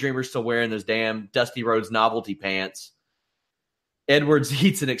 Tommy Dreamer's still wearing those damn Dusty Rhodes novelty pants. Edwards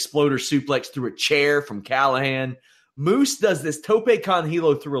eats an exploder suplex through a chair from Callahan. Moose does this tope con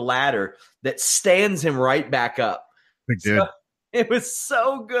hilo through a ladder that stands him right back up. Big dude. So, it was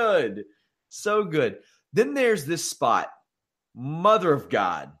so good. So good. Then there's this spot. Mother of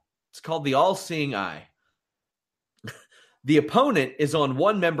God. It's called the All-Seeing Eye. The opponent is on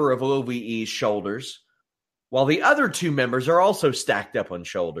one member of OVE's shoulders, while the other two members are also stacked up on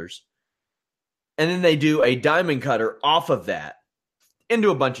shoulders. And then they do a diamond cutter off of that into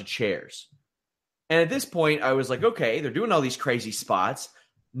a bunch of chairs. And at this point, I was like, okay, they're doing all these crazy spots.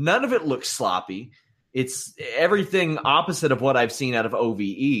 None of it looks sloppy. It's everything opposite of what I've seen out of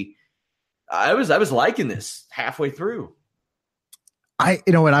OVE. I was liking this halfway through. I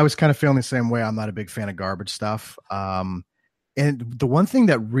was kind of feeling the same way. I'm not a big fan of garbage stuff. And the one thing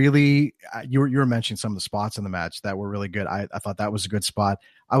that really, you were mentioning some of the spots in the match that were really good. I thought that was a good spot.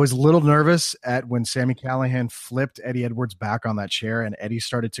 I was a little nervous at when Sami Callihan flipped Eddie Edwards back on that chair and Eddie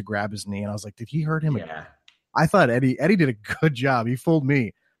started to grab his knee. And I was like, did he hurt him again? I thought Eddie did a good job. He fooled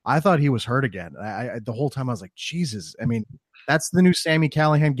me. I thought he was hurt again. The whole time I was like, Jesus. I mean, that's the new Sami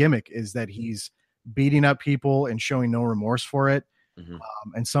Callihan gimmick, is that he's beating up people and showing no remorse for it. Mm-hmm.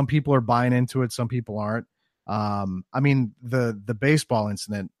 And some people are buying into it. Some people aren't. I mean, the baseball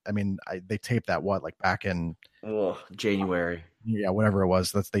incident, I mean, they taped that back in January. Yeah, whatever it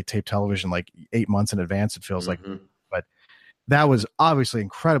was. They taped television 8 months in advance, it feels like. But that was obviously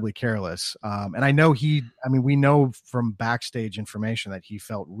incredibly careless. And I know we know from backstage information that he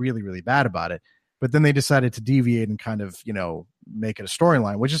felt really, really bad about it. But then they decided to deviate and kind of, make it a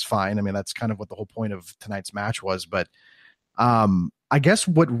storyline, which is fine. I mean, that's kind of what the whole point of tonight's match was. But I guess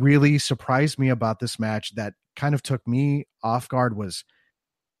what really surprised me about this match that kind of took me off guard was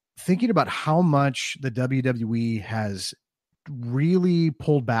thinking about how much the WWE has really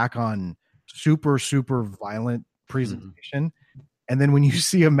pulled back on super, super violent presentation. Mm-hmm. And then when you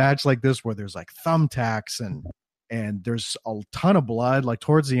see a match like this, where there's thumbtacks and there's a ton of blood,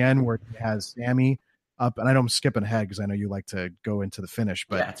 towards the end where it has Sami up, and I know I'm skipping ahead because I know you like to go into the finish,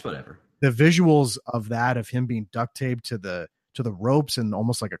 but yeah, it's whatever. The visuals of that, of him being duct taped to the ropes and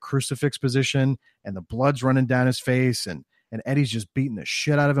almost like a crucifix position, and the blood's running down his face, and Eddie's just beating the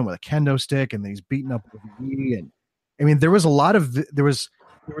shit out of him with a kendo stick, and then he's beating up OVE. And I mean, there was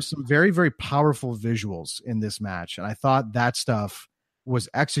some very, very powerful visuals in this match, and I thought that stuff was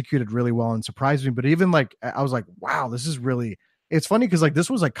executed really well and surprised me. But even I was like, wow, this is really. It's funny because this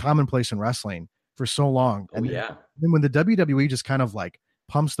was commonplace in wrestling for so long. And then when the WWE just kind of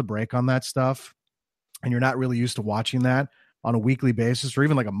pumps the brake on that stuff, and you're not really used to watching that on a weekly basis or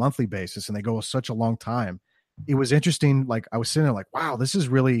even a monthly basis, and they go such a long time, it was interesting. I was sitting there wow, this is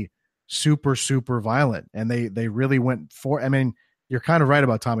really super, super violent. And they really went for, I mean, you're kind of right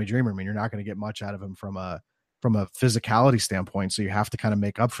about Tommy Dreamer. I mean, you're not going to get much out of him from a physicality standpoint. So you have to kind of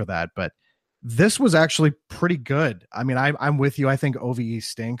make up for that. But this was actually pretty good. I mean, I'm with you. I think OVE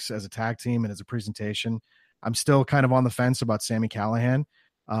stinks as a tag team and as a presentation. I'm still kind of on the fence about Sami Callihan.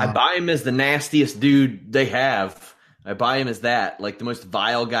 I buy him as the nastiest dude they have. I buy him as that, the most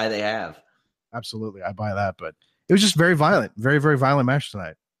vile guy they have. Absolutely. I buy that. But it was just very violent, very, very violent match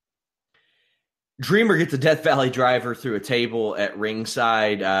tonight. Dreamer gets a Death Valley driver through a table at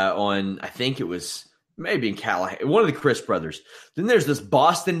ringside on, I think it was maybe in Callahan, one of the Christ brothers. Then there's this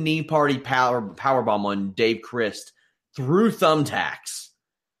Boston Knee Party powerbomb on Dave Christ through thumbtacks.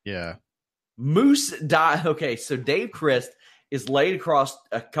 Yeah. Moose died. Okay, so Dave Christ is laid across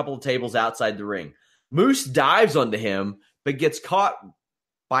a couple of tables outside the ring. Moose dives onto him, but gets caught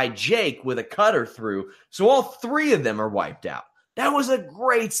by Jake with a cutter through. So all three of them are wiped out. That was a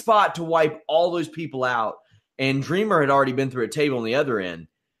great spot to wipe all those people out. And Dreamer had already been through a table on the other end.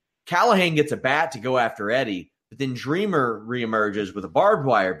 Callahan gets a bat to go after Eddie, but then Dreamer reemerges with a barbed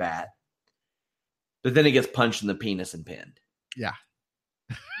wire bat. But then he gets punched in the penis and pinned. Yeah.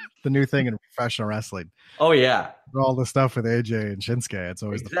 The new thing in professional wrestling. Oh, yeah. All the stuff with AJ and Shinsuke. It's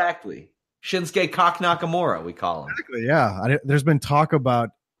always exactly. Shinsuke Cock Nakamura, we call him. Exactly, yeah. There's been talk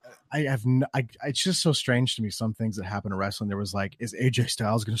about, it's just so strange to me, some things that happen in wrestling. There was like, is AJ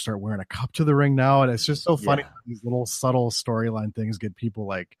Styles going to start wearing a cup to the ring now? And it's just so funny. Yeah. These little subtle storyline things get people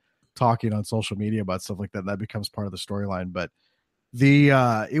like talking on social media about stuff like that. And that becomes part of the storyline. But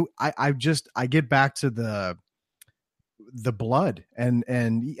I get back to the blood and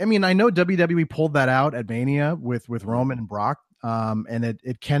I mean, I know WWE pulled that out at Mania with Roman and Brock, and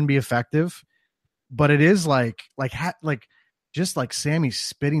it can be effective, but it is like just like Sammy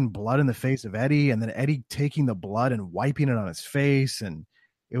spitting blood in the face of Eddie, and then Eddie taking the blood and wiping it on his face, and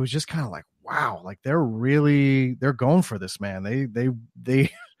it was just kind of like, wow, like they're going for this, man.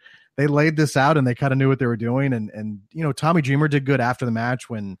 They laid this out, and they kind of knew what they were doing, and you know, Tommy Dreamer did good after the match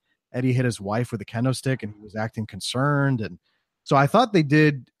when Eddie hit his wife with a kendo stick and he was acting concerned. And so I thought they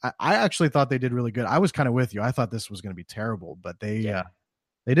did, I actually thought they did really good. I was kind of with you. I thought this was going to be terrible, but they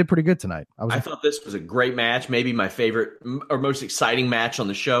did pretty good tonight. I thought this was a great match, maybe my favorite or most exciting match on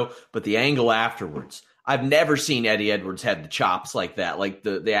the show, but the angle afterwards, I've never seen Eddie Edwards have the chops like that, like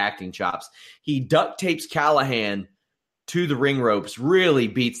the acting chops. He duct tapes Callahan to the ring ropes, really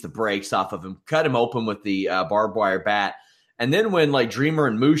beats the brakes off of him, cut him open with the barbed wire bat. And then when like Dreamer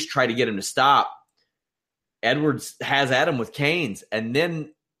and Moose try to get him to stop, Edwards has at him with canes. And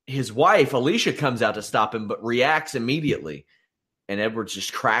then his wife, Alicia, comes out to stop him, but reacts immediately. And Edwards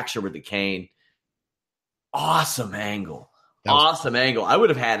just cracks her with the cane. Awesome angle. Awesome angle. I would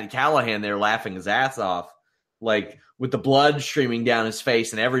have had Callahan there laughing his ass off, like with the blood streaming down his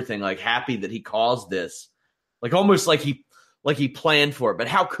face and everything, like happy that he caused this. Like almost like he planned for it. But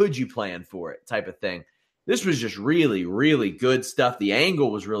how could you plan for it type of thing? This was just really, really good stuff. The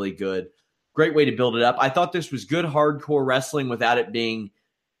angle was really good. Great way to build it up. I thought this was good hardcore wrestling without it being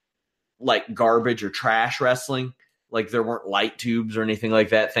like garbage or trash wrestling. Like there weren't light tubes or anything like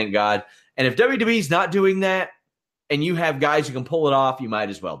that, thank God. And if WWE's not doing that and you have guys who can pull it off, you might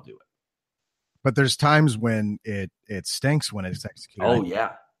as well do it. But there's times when it stinks when it's executed. Oh,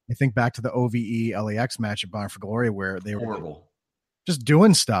 yeah. I think back to the OVE LAX match at Bound for Glory where they were horrible. Just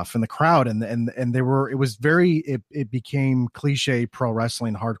doing stuff in the crowd, and they were. It was it became cliche pro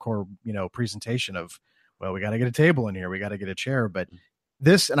wrestling hardcore, you know, presentation of, well, we got to get a table in here, we got to get a chair. But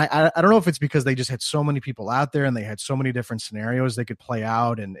this, and I don't know if it's because they just had so many people out there and they had so many different scenarios they could play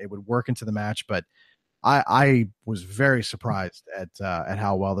out and it would work into the match. But I was very surprised at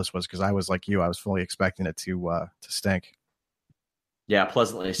how well this was, because I was like you, I was fully expecting it to stink. Yeah,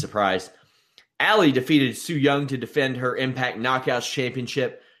 pleasantly surprised. Allie defeated Su Yung to defend her Impact Knockouts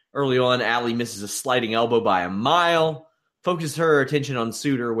Championship. Early on, Allie misses a sliding elbow by a mile, focuses her attention on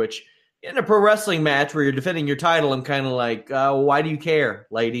Suter, which in a pro wrestling match where you're defending your title, I'm kind of like, why do you care,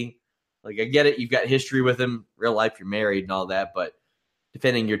 lady? Like, I get it, you've got history with him, real life, you're married and all that, but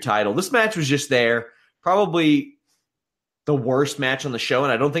defending your title. This match was just there. Probably the worst match on the show,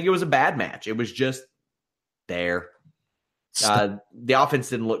 and I don't think it was a bad match. It was just there. The offense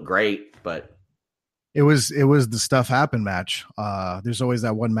didn't look great, but it was the stuff happened match. There's always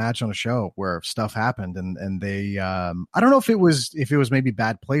that one match on a show where stuff happened, and they I don't know if it was maybe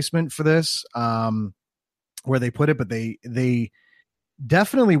bad placement for this, where they put it, but they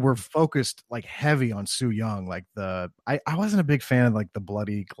definitely were focused like heavy on Su Yung. Like I wasn't a big fan of like the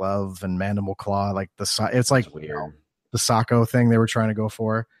bloody glove and mandible claw, like it's like weird. You know, the Sacco thing they were trying to go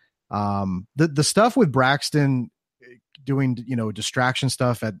for. The stuff with Braxton doing, you know, distraction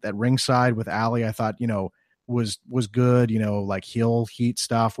stuff at ringside with Allie, I thought, you know, was good, you know, like heel heat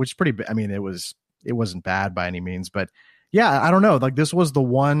stuff, which is pretty, I mean, it wasn't bad by any means, but yeah, I don't know. Like this was the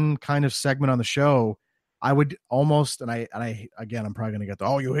one kind of segment on the show I would almost, and I again, I'm probably going to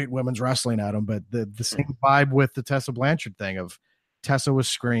get you hate women's wrestling, Adam, but the same vibe with the Tessa Blanchard thing of Tessa was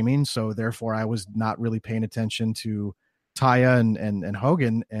screaming. So therefore I was not really paying attention to Taya and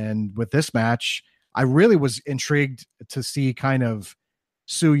Hogan. And with this match, I really was intrigued to see kind of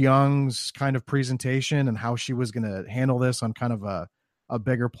Su Young's kind of presentation and how she was going to handle this on kind of a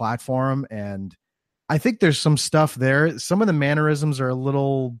bigger platform. And I think there's some stuff there. Some of the mannerisms are a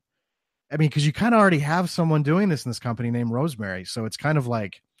little, I mean, because you kind of already have someone doing this in this company named Rosemary. So it's kind of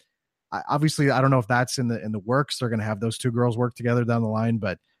like, obviously, I don't know if that's in the works. They're going to have those two girls work together down the line.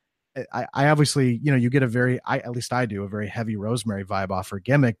 But I obviously, you get at least I do, a very heavy Rosemary vibe off her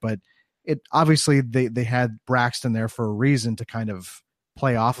gimmick. But it obviously they had Braxton there for a reason to kind of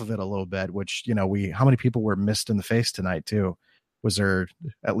play off of it a little bit, which, how many people were missed in the face tonight too? Was there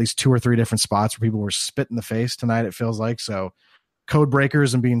at least 2 or 3 different spots where people were spit in the face tonight? It feels like. So code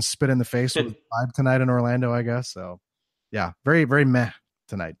breakers and being spit in the face was vibe tonight in Orlando, I guess. So yeah, very, very meh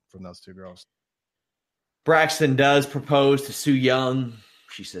tonight from those two girls. Braxton does propose to Su Yung.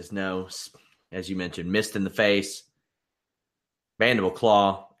 She says no. As you mentioned, missed in the face. Mandible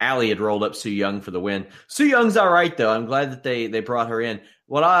claw. Allie had rolled up Su Yung for the win. Su Young's all right, though. I'm glad that they brought her in.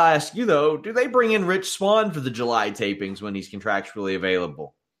 What I ask you, though, do they bring in Rich Swann for the July tapings when he's contractually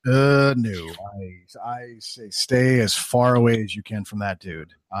available? No. I say stay as far away as you can from that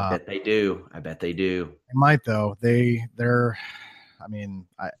dude. I bet they do. They might, though. They're I mean,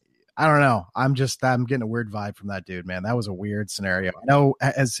 I don't know. I'm getting a weird vibe from that dude, man. That was a weird scenario. I know.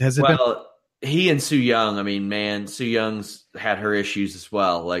 Has it been? Well, he and Su Yung, I mean, man, Su Young's had her issues as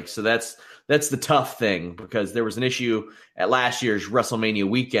well. Like, so that's the tough thing, because there was an issue at last year's WrestleMania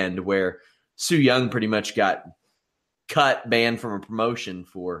weekend where Su Yung pretty much got banned from a promotion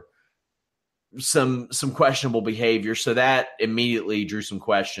for some questionable behavior. So that immediately drew some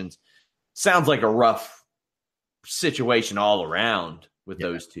questions. Sounds like a rough situation all around with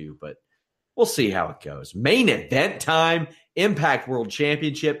those two, but we'll see how it goes. Main event time, Impact World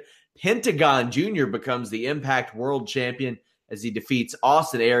Championship. Pentagon Jr. becomes the Impact World Champion as he defeats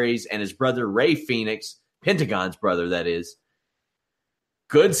Austin Aries and his brother Rey Fenix, Pentagon's brother, that is.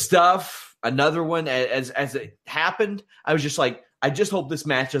 Good stuff. Another one, as it happened, I was just like, I just hope this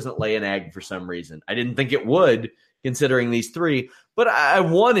match doesn't lay an egg for some reason. I didn't think it would, considering these three, but I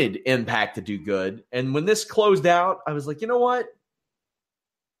wanted Impact to do good. And when this closed out, I was like, you know what?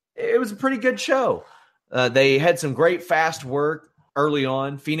 It was a pretty good show. They had some great fast work early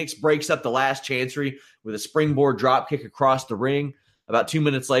on. Phoenix breaks up the last chancery with a springboard drop kick across the ring. About 2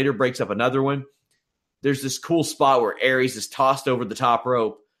 minutes later, breaks up another one. There's this cool spot where Aries is tossed over the top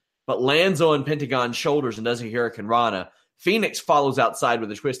rope, but lands on Pentagon's shoulders and does a Hurricane Rana. Phoenix follows outside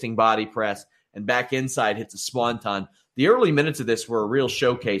with a twisting body press, and back inside hits a swanton. The early minutes of this were a real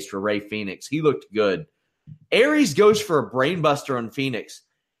showcase for Rey Fenix. He looked good. Aries goes for a brainbuster on Phoenix,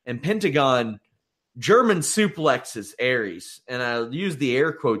 and Pentagon German suplexes Aries. And I'll use the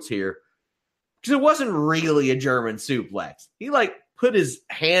air quotes here because it wasn't really a German suplex. He put his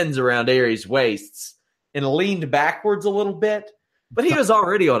hands around Aries' waists and leaned backwards a little bit, but he was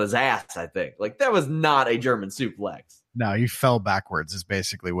already on his ass, I think. That was not a German suplex. No, he fell backwards is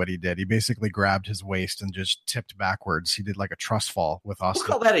basically what he did. He basically grabbed his waist and just tipped backwards. He did like a trust fall with Austin.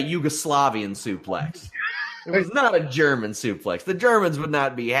 We'll call that a Yugoslavian suplex. It was not a German suplex. The Germans would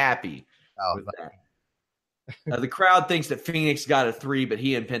not be happy with that. The crowd thinks that Phoenix got a 3, but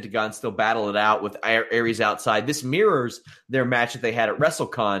he and Pentagon still battle it out with Aries outside. This mirrors their match that they had at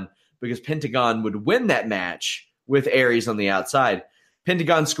WrestleCon because Pentagon would win that match with Aries on the outside.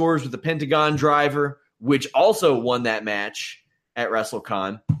 Pentagon scores with the Pentagon driver, which also won that match at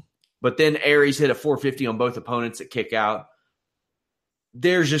WrestleCon. But then Aries hit a 450 on both opponents at kick out.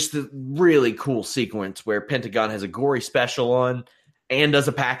 There's just a really cool sequence where Pentagon has a gory special on and does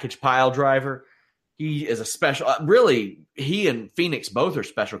a package pile driver. He is a special, really, he and Phoenix both are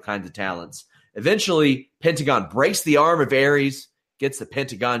special kinds of talents. Eventually, Pentagon breaks the arm of Aries, gets the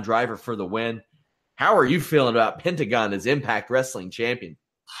Pentagon driver for the win. How are you feeling about Pentagon as Impact Wrestling champion?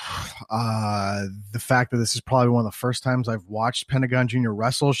 The fact that this is probably one of the first times I've watched Pentagon Jr.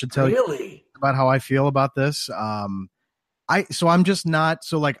 wrestle should tell you about how I feel about this. I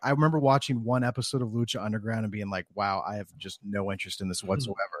remember watching one episode of Lucha Underground and being like, wow, I have just no interest in this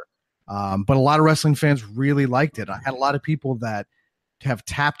whatsoever. But a lot of wrestling fans really liked it. I had a lot of people that have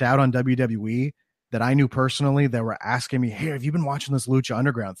tapped out on WWE that I knew personally that were asking me, hey, have you been watching this Lucha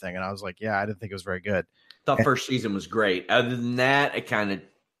Underground thing? And I was like, yeah, I didn't think it was very good. Thought first season was great. Other than that, it kind of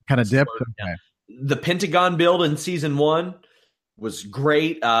dipped. Okay. The Pentagon build in season 1 was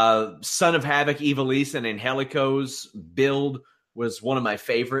great. Son of Havoc, Ivelisse, and Angelico's build was one of my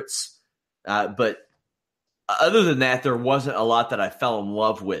favorites. But other than that, there wasn't a lot that I fell in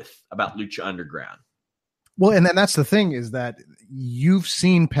love with about Lucha Underground. Well, and then that's the thing is that you've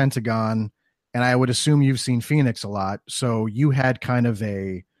seen Pentagon, and I would assume you've seen Phoenix a lot. So you had kind of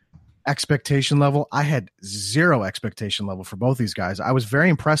a expectation level, I had zero expectation level for both these guys. I was very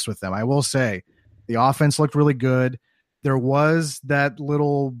impressed with them. I will say the offense looked really good. There was that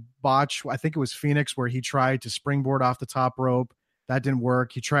little botch, I think it was Phoenix, where he tried to springboard off the top rope. That didn't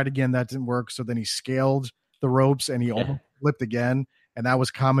work. He tried again. That didn't work. So then he scaled the ropes and he almost flipped again. And that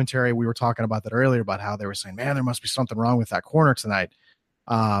was commentary. We were talking about that earlier about how they were saying, man, there must be something wrong with that corner tonight,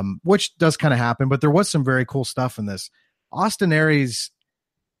 which does kind of happen. But there was some very cool stuff in this. Austin Aries,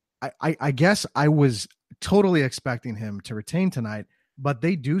 I guess I was totally expecting him to retain tonight, but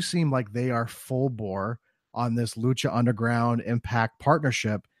they do seem like they are full bore on this Lucha Underground Impact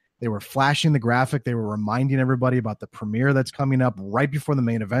partnership. They were flashing the graphic. They were reminding everybody about the premiere that's coming up right before the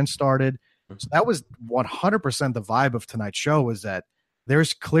main event started. So that was 100% the vibe of tonight's show, was that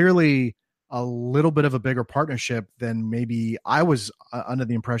there's clearly a little bit of a bigger partnership than maybe I was under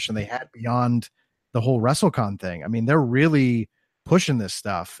the impression they had beyond the whole WrestleCon thing. I mean, they're really pushing this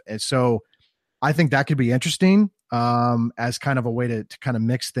stuff. And so I think that could be interesting as kind of a way to kind of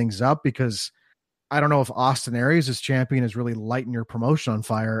mix things up, because I don't know if Austin Aries as champion is really lighting your promotion on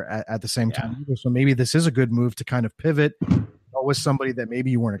fire at the same time either. So maybe this is a good move to kind of pivot with somebody that maybe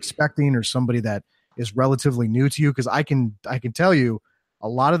you weren't expecting, or somebody that is relatively new to you. Because I can tell you, a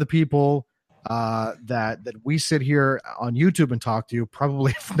lot of the people that we sit here on YouTube and talk to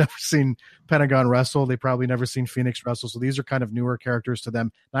probably have never seen Pentagon wrestle. They probably never seen Phoenix wrestle. So these are kind of newer characters to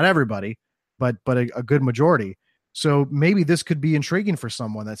them. Not everybody, but a good majority. So maybe this could be intriguing for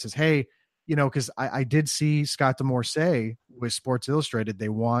someone that says, hey, you know, because I did see Scott D'Amore say with Sports Illustrated, they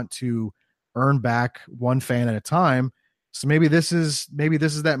want to earn back one fan at a time. So maybe this is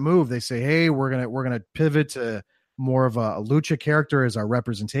that move. They say, hey, we're gonna pivot to more of a Lucha character as our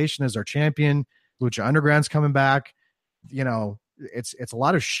representation, as our champion. Lucha Underground's coming back. You know, it's a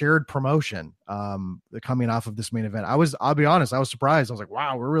lot of shared promotion coming off of this main event. I'll be honest, I was surprised. I was like,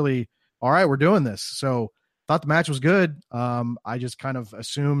 wow, we're really all right. We're doing this. So thought the match was good. I just kind of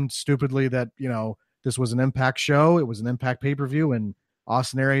assumed stupidly that, you know, this was an Impact show. It was an Impact pay-per-view, and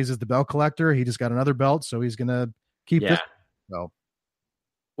Austin Aries is the belt collector. He just got another belt, so he's gonna keep this. So.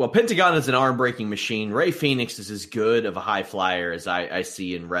 Well, Pentagon is an arm-breaking machine. Rey Fenix is as good of a high flyer as I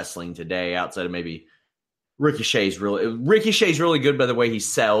see in wrestling today, outside of maybe Ricochet's really good by the way he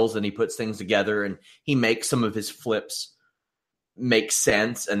sells and he puts things together, and he makes some of his flips make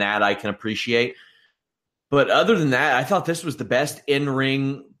sense, and that I can appreciate. But other than that, I thought this was the best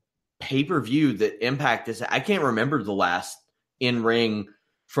in-ring pay-per-view that Impact is. I can't remember the last in-ring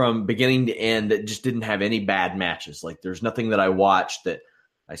from beginning to end that just didn't have any bad matches. Like, there's nothing that I watched that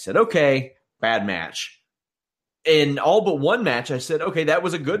I said, okay, bad match. In all but one match, I said, okay, that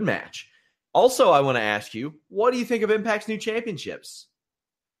was a good match. Also, I want to ask you, what do you think of Impact's new championships?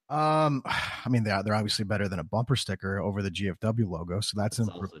 I mean, they're obviously better than a bumper sticker over the GFW logo, so that's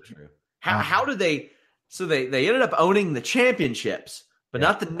also true. How did they? So they ended up owning the championships, but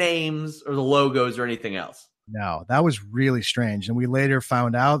not the names or the logos or anything else. No, that was really strange. And we later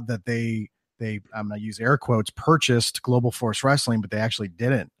found out that they I'm going to use air quotes, purchased Global Force Wrestling, but they actually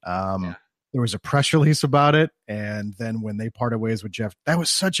didn't. There was a press release about it. And then when they parted ways with Jeff, that was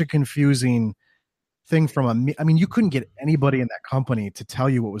such a confusing thing you couldn't get anybody in that company to tell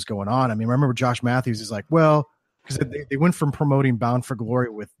you what was going on. I mean, remember Josh Matthews is like, well, because they went from promoting Bound for Glory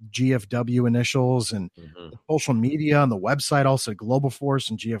with GFW initials and the social media and the website also Global Force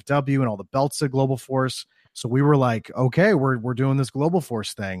and GFW, and all the belts said Global Force. So we were like, okay, we're doing this Global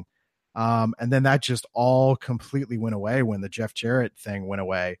Force thing. And then that just all completely went away when the Jeff Jarrett thing went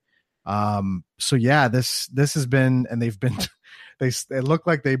away. So yeah, this has been, and they've been, it looked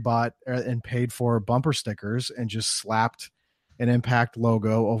like they bought and paid for bumper stickers and just slapped an Impact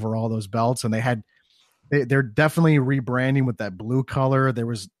logo over all those belts. And they're definitely rebranding with that blue color. There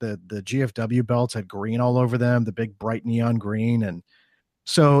was the GFW belts had green all over them, the big bright neon green. And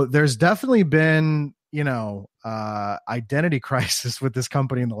so there's definitely been, identity crisis with this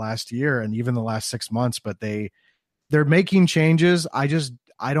company in the last year and even the last 6 months, but they're making changes. I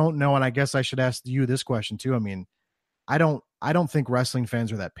don't know. And I guess I should ask you this question too. I mean, I don't think wrestling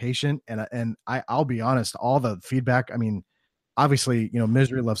fans are that patient. And I'll be honest, all the feedback, I mean, obviously,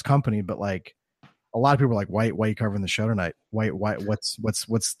 misery loves company, but like a lot of people are like, why are you covering the show tonight? Why, what's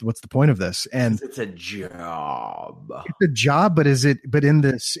the point of this? And it's a job. It's a job, but in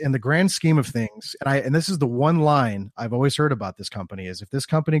the grand scheme of things, and this is the one line I've always heard about this company is if this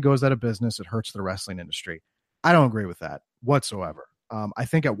company goes out of business, it hurts the wrestling industry. I don't agree with that whatsoever. I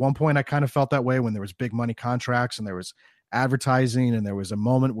think at one point I kind of felt that way when there was big money contracts and there was advertising and there was a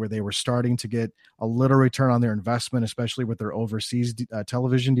moment where they were starting to get a little return on their investment, especially with their overseas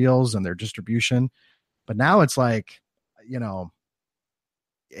television deals and their distribution. But now it's like,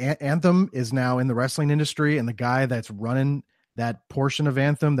 Anthem is now in the wrestling industry, and the guy that's running that portion of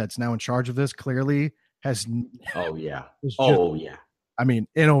Anthem that's now in charge of this clearly has. Oh yeah. I mean,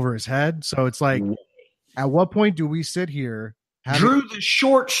 in over his head. So it's like, at what point do we sit here? Drew the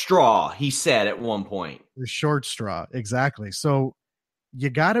short straw, he said at one point. The short straw, exactly. So you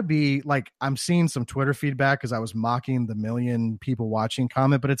got to be like, I'm seeing some Twitter feedback because I was mocking the million people watching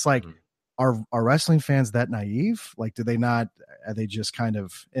comment, but it's like, are wrestling fans that naive? Like, do they not? Are they just kind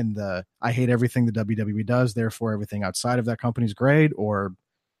of in the I hate everything the WWE does, therefore everything outside of that company's great? Or,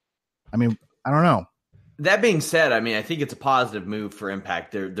 I mean, I don't know. That being said, I mean, I think it's a positive move for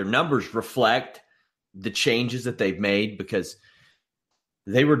Impact. Their numbers reflect the changes that they've made, because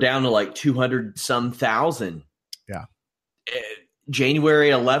they were down to like 200 some thousand. Yeah. January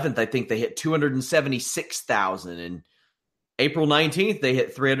 11th, I think they hit 276,000, and April 19th, they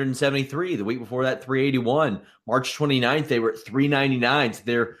hit 373. The week before that, 381. March 29th, they were at 399. So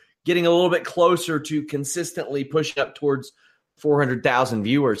they're getting a little bit closer to consistently pushing up towards 400,000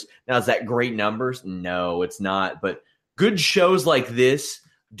 viewers. Now, is that great numbers? No, it's not. But good shows like this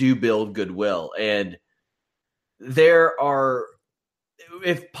do build goodwill. And there are,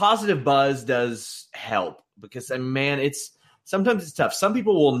 if positive buzz does help, because, man, sometimes it's tough. Some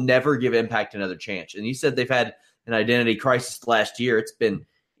people will never give Impact another chance. And you said they've had an identity crisis last year. It's been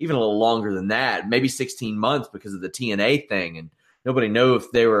even a little longer than that, maybe 16 months because of the TNA thing. And nobody knew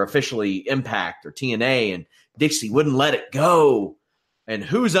if they were officially Impact or TNA, and Dixie wouldn't let it go. And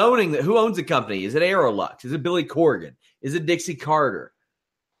who owns the company? Is it Aerolux? Is it Billy Corgan? Is it Dixie Carter?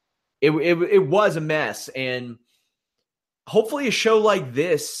 It was a mess. And hopefully a show like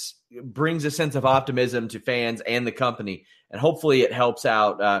this brings a sense of optimism to fans and the company. And hopefully it helps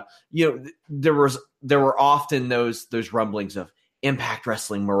out. There were often those rumblings of Impact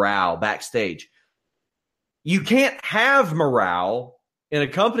Wrestling morale backstage. You can't have morale in a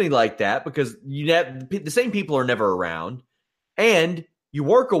company like that because the same people are never around, and you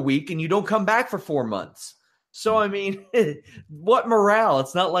work a week and you don't come back for 4 months. So, I mean, what morale?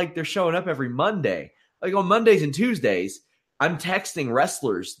 It's not like they're showing up every Monday. Like on Mondays and Tuesdays, I'm texting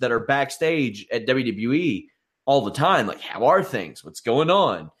wrestlers that are backstage at WWE all the time. Like, how are things? What's going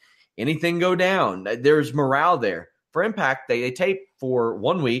on? Anything go down? There's morale there. For Impact, they tape for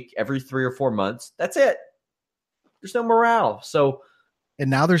 1 week every 3 or 4 months. That's it. There's no morale. So, and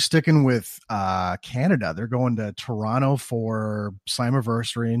now they're sticking with Canada. They're going to Toronto for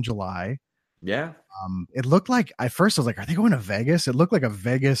Slammiversary in July. Yeah. It looked like, at first I was like, are they going to Vegas? It looked like a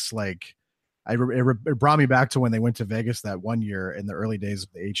Vegas, like, it brought me back to when they went to Vegas that one year in the early days of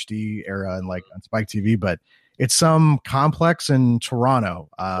the HD era and like on Spike TV, but it's some complex in Toronto.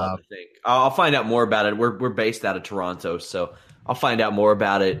 I'll find out more about it. We're based out of Toronto, so I'll find out more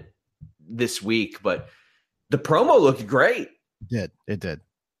about it this week, but the promo looked great. It did.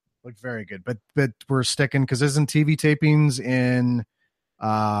 Looked very good, but we're sticking because isn't TV tapings in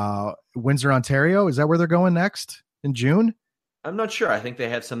Windsor, Ontario? Is that where they're going next in June? I'm not sure. I think they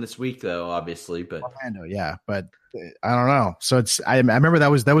have some this week, though, obviously. But Orlando, yeah, but I don't know. So I remember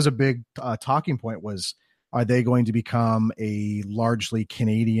that was a big talking point. Was, are they going to become a largely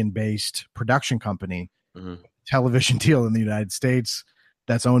Canadian-based production company, television deal in the United States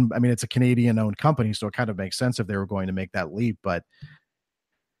that's owned? I mean, it's a Canadian-owned company, so it kind of makes sense if they were going to make that leap. But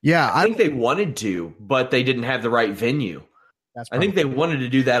yeah, I think they wanted to, but they didn't have the right venue. I think they wanted to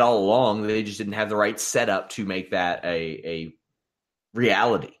do that all along. They just didn't have the right setup to make that a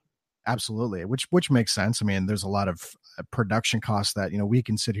reality. Absolutely. Which makes sense. I mean, there's a lot of production costs that, we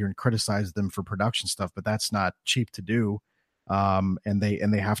can sit here and criticize them for production stuff, but that's not cheap to do. And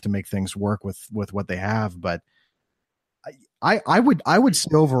they have to make things work with what they have. But I would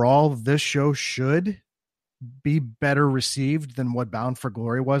say overall, this show should be better received than what Bound for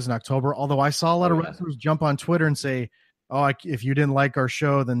Glory was in October. Although I saw a lot of wrestlers jump on Twitter and say, oh, if you didn't like our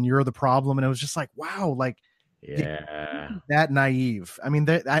show, then you're the problem. And it was just like, wow, like, yeah, that naive. I mean,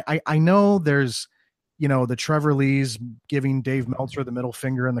 I know there's, the Trevor Lee's giving Dave Meltzer the middle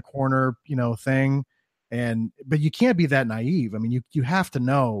finger in the corner, thing. But you can't be that naive. I mean, you have to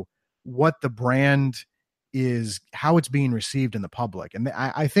know what the brand is, how it's being received in the public. And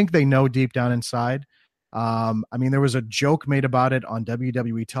I think they know deep down inside. I mean, there was a joke made about it on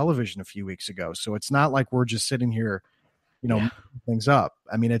WWE television a few weeks ago. So it's not like we're just sitting here, making things up.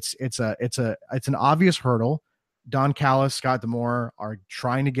 I mean, it's an obvious hurdle. Don Callis, Scott D'Amore are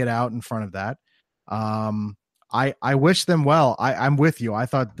trying to get out in front of that. I wish them well. I'm with you. I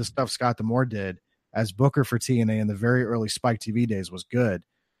thought the stuff Scott D'Amore did as Booker for TNA in the very early Spike TV days was good.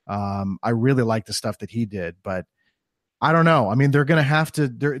 I really like the stuff that he did, but I don't know. I mean, they're going to have to,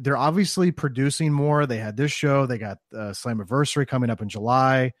 they're obviously producing more. They had this show, they got Slammiversary coming up in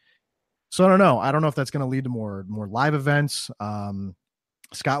July. So I don't know. I don't know if that's going to lead to more live events.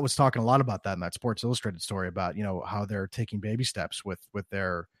 Scott was talking a lot about that in that Sports Illustrated story about, how they're taking baby steps with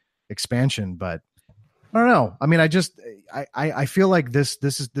their expansion, but I don't know. I mean, I feel like this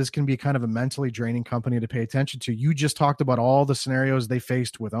can be kind of a mentally draining company to pay attention to. You just talked about all the scenarios they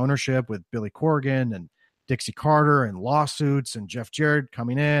faced with ownership, with Billy Corgan and Dixie Carter and lawsuits and Jeff Jarrett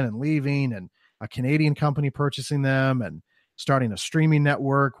coming in and leaving and a Canadian company purchasing them and starting a streaming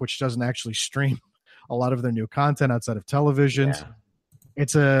network, which doesn't actually stream a lot of their new content outside of television. Yeah.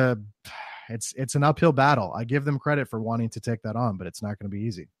 It's an uphill battle. I give them credit for wanting to take that on, but it's not going to be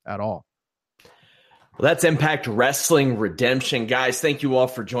easy at all. Well, that's Impact Wrestling Redemption. Guys, thank you all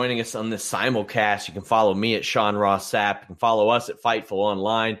for joining us on this simulcast. You can follow me at Sean Ross Sapp. You can follow us at Fightful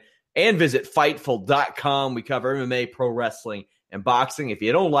Online and visit Fightful.com. We cover MMA, pro wrestling, and boxing. If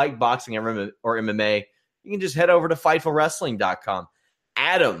you don't like boxing or MMA, you can just head over to FightfulWrestling.com.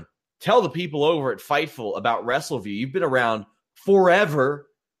 Adam, tell the people over at Fightful about WrestleView. You've been around forever.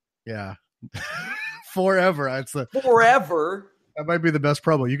 Yeah. Forever. Forever. That might be the best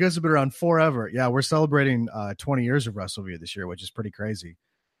promo. You guys have been around forever. Yeah, we're celebrating 20 years of WrestleView this year, which is pretty crazy.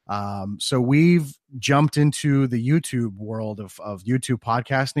 So we've jumped into the YouTube world of YouTube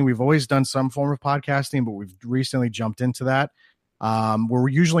podcasting. We've always done some form of podcasting, but we've recently jumped into that. We're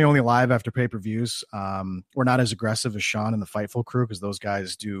usually only live after pay-per-views. We're not as aggressive as Sean and the Fightful crew because those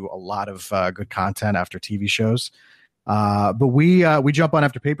guys do a lot of good content after TV shows. But we jump on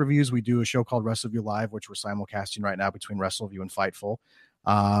after pay-per-views. We do a show called WrestleView Live, which we're simulcasting right now between WrestleView and Fightful.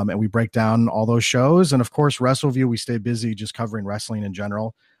 And we break down all those shows. And of course, WrestleView, we stay busy just covering wrestling in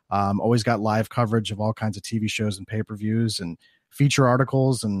general. Always got live coverage of all kinds of TV shows and pay-per-views and feature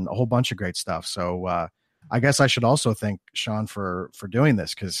articles and a whole bunch of great stuff. So, I guess I should also thank Sean for doing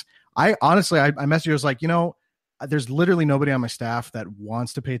this. Cause I honestly messaged you, I was like, there's literally nobody on my staff that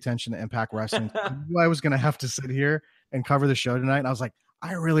wants to pay attention to Impact Wrestling. I knew I was going to have to sit here and cover the show tonight. And I was like,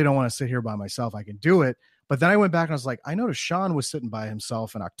 I really don't want to sit here by myself. I can do it. But then I went back and I was like, I noticed Sean was sitting by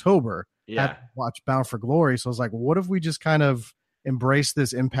himself in October. Yeah. Had to watch Bound for Glory. So I was like, well, what if we just kind of embrace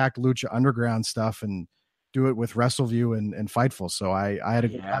this Impact Lucha Underground stuff and do it with WrestleView and Fightful? So I had a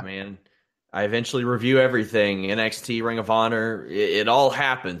good time. Man. I eventually review everything. NXT, Ring of Honor. It all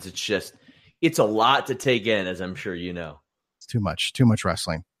happens. It's a lot to take in, as I'm sure you know. It's too much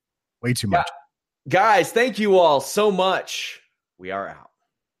wrestling. Way too much. Guys, thank you all so much. We are out.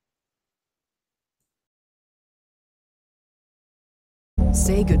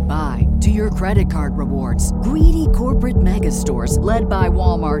 Say goodbye to your credit card rewards. Greedy corporate mega stores, led by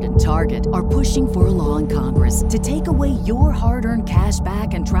Walmart and Target, are pushing for a law in Congress to take away your hard-earned cash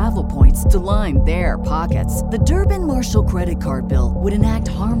back and travel points to line their pockets. The Durbin-Marshall credit card bill would enact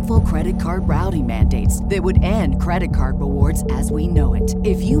harmful credit card routing mandates that would end credit card rewards as we know it.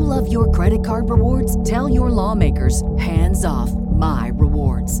 If you love your credit card rewards, tell your lawmakers, hands off my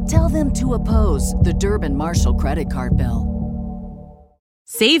rewards. Tell them to oppose the Durbin-Marshall credit card bill.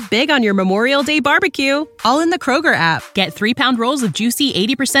 Save big on your Memorial Day barbecue, all in the Kroger app. Get 3-pound rolls of juicy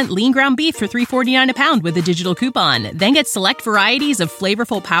 80% lean ground beef for $3.49 a pound with a digital coupon. Then get select varieties of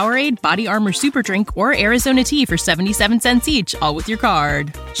flavorful Powerade, Body Armor Super Drink, or Arizona tea for 77 cents each, all with your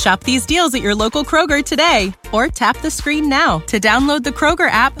card. Shop these deals at your local Kroger today, or tap the screen now to download the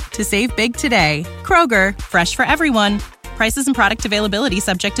Kroger app to save big today. Kroger, fresh for everyone. Prices and product availability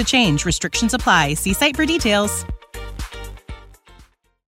subject to change. Restrictions apply. See site for details.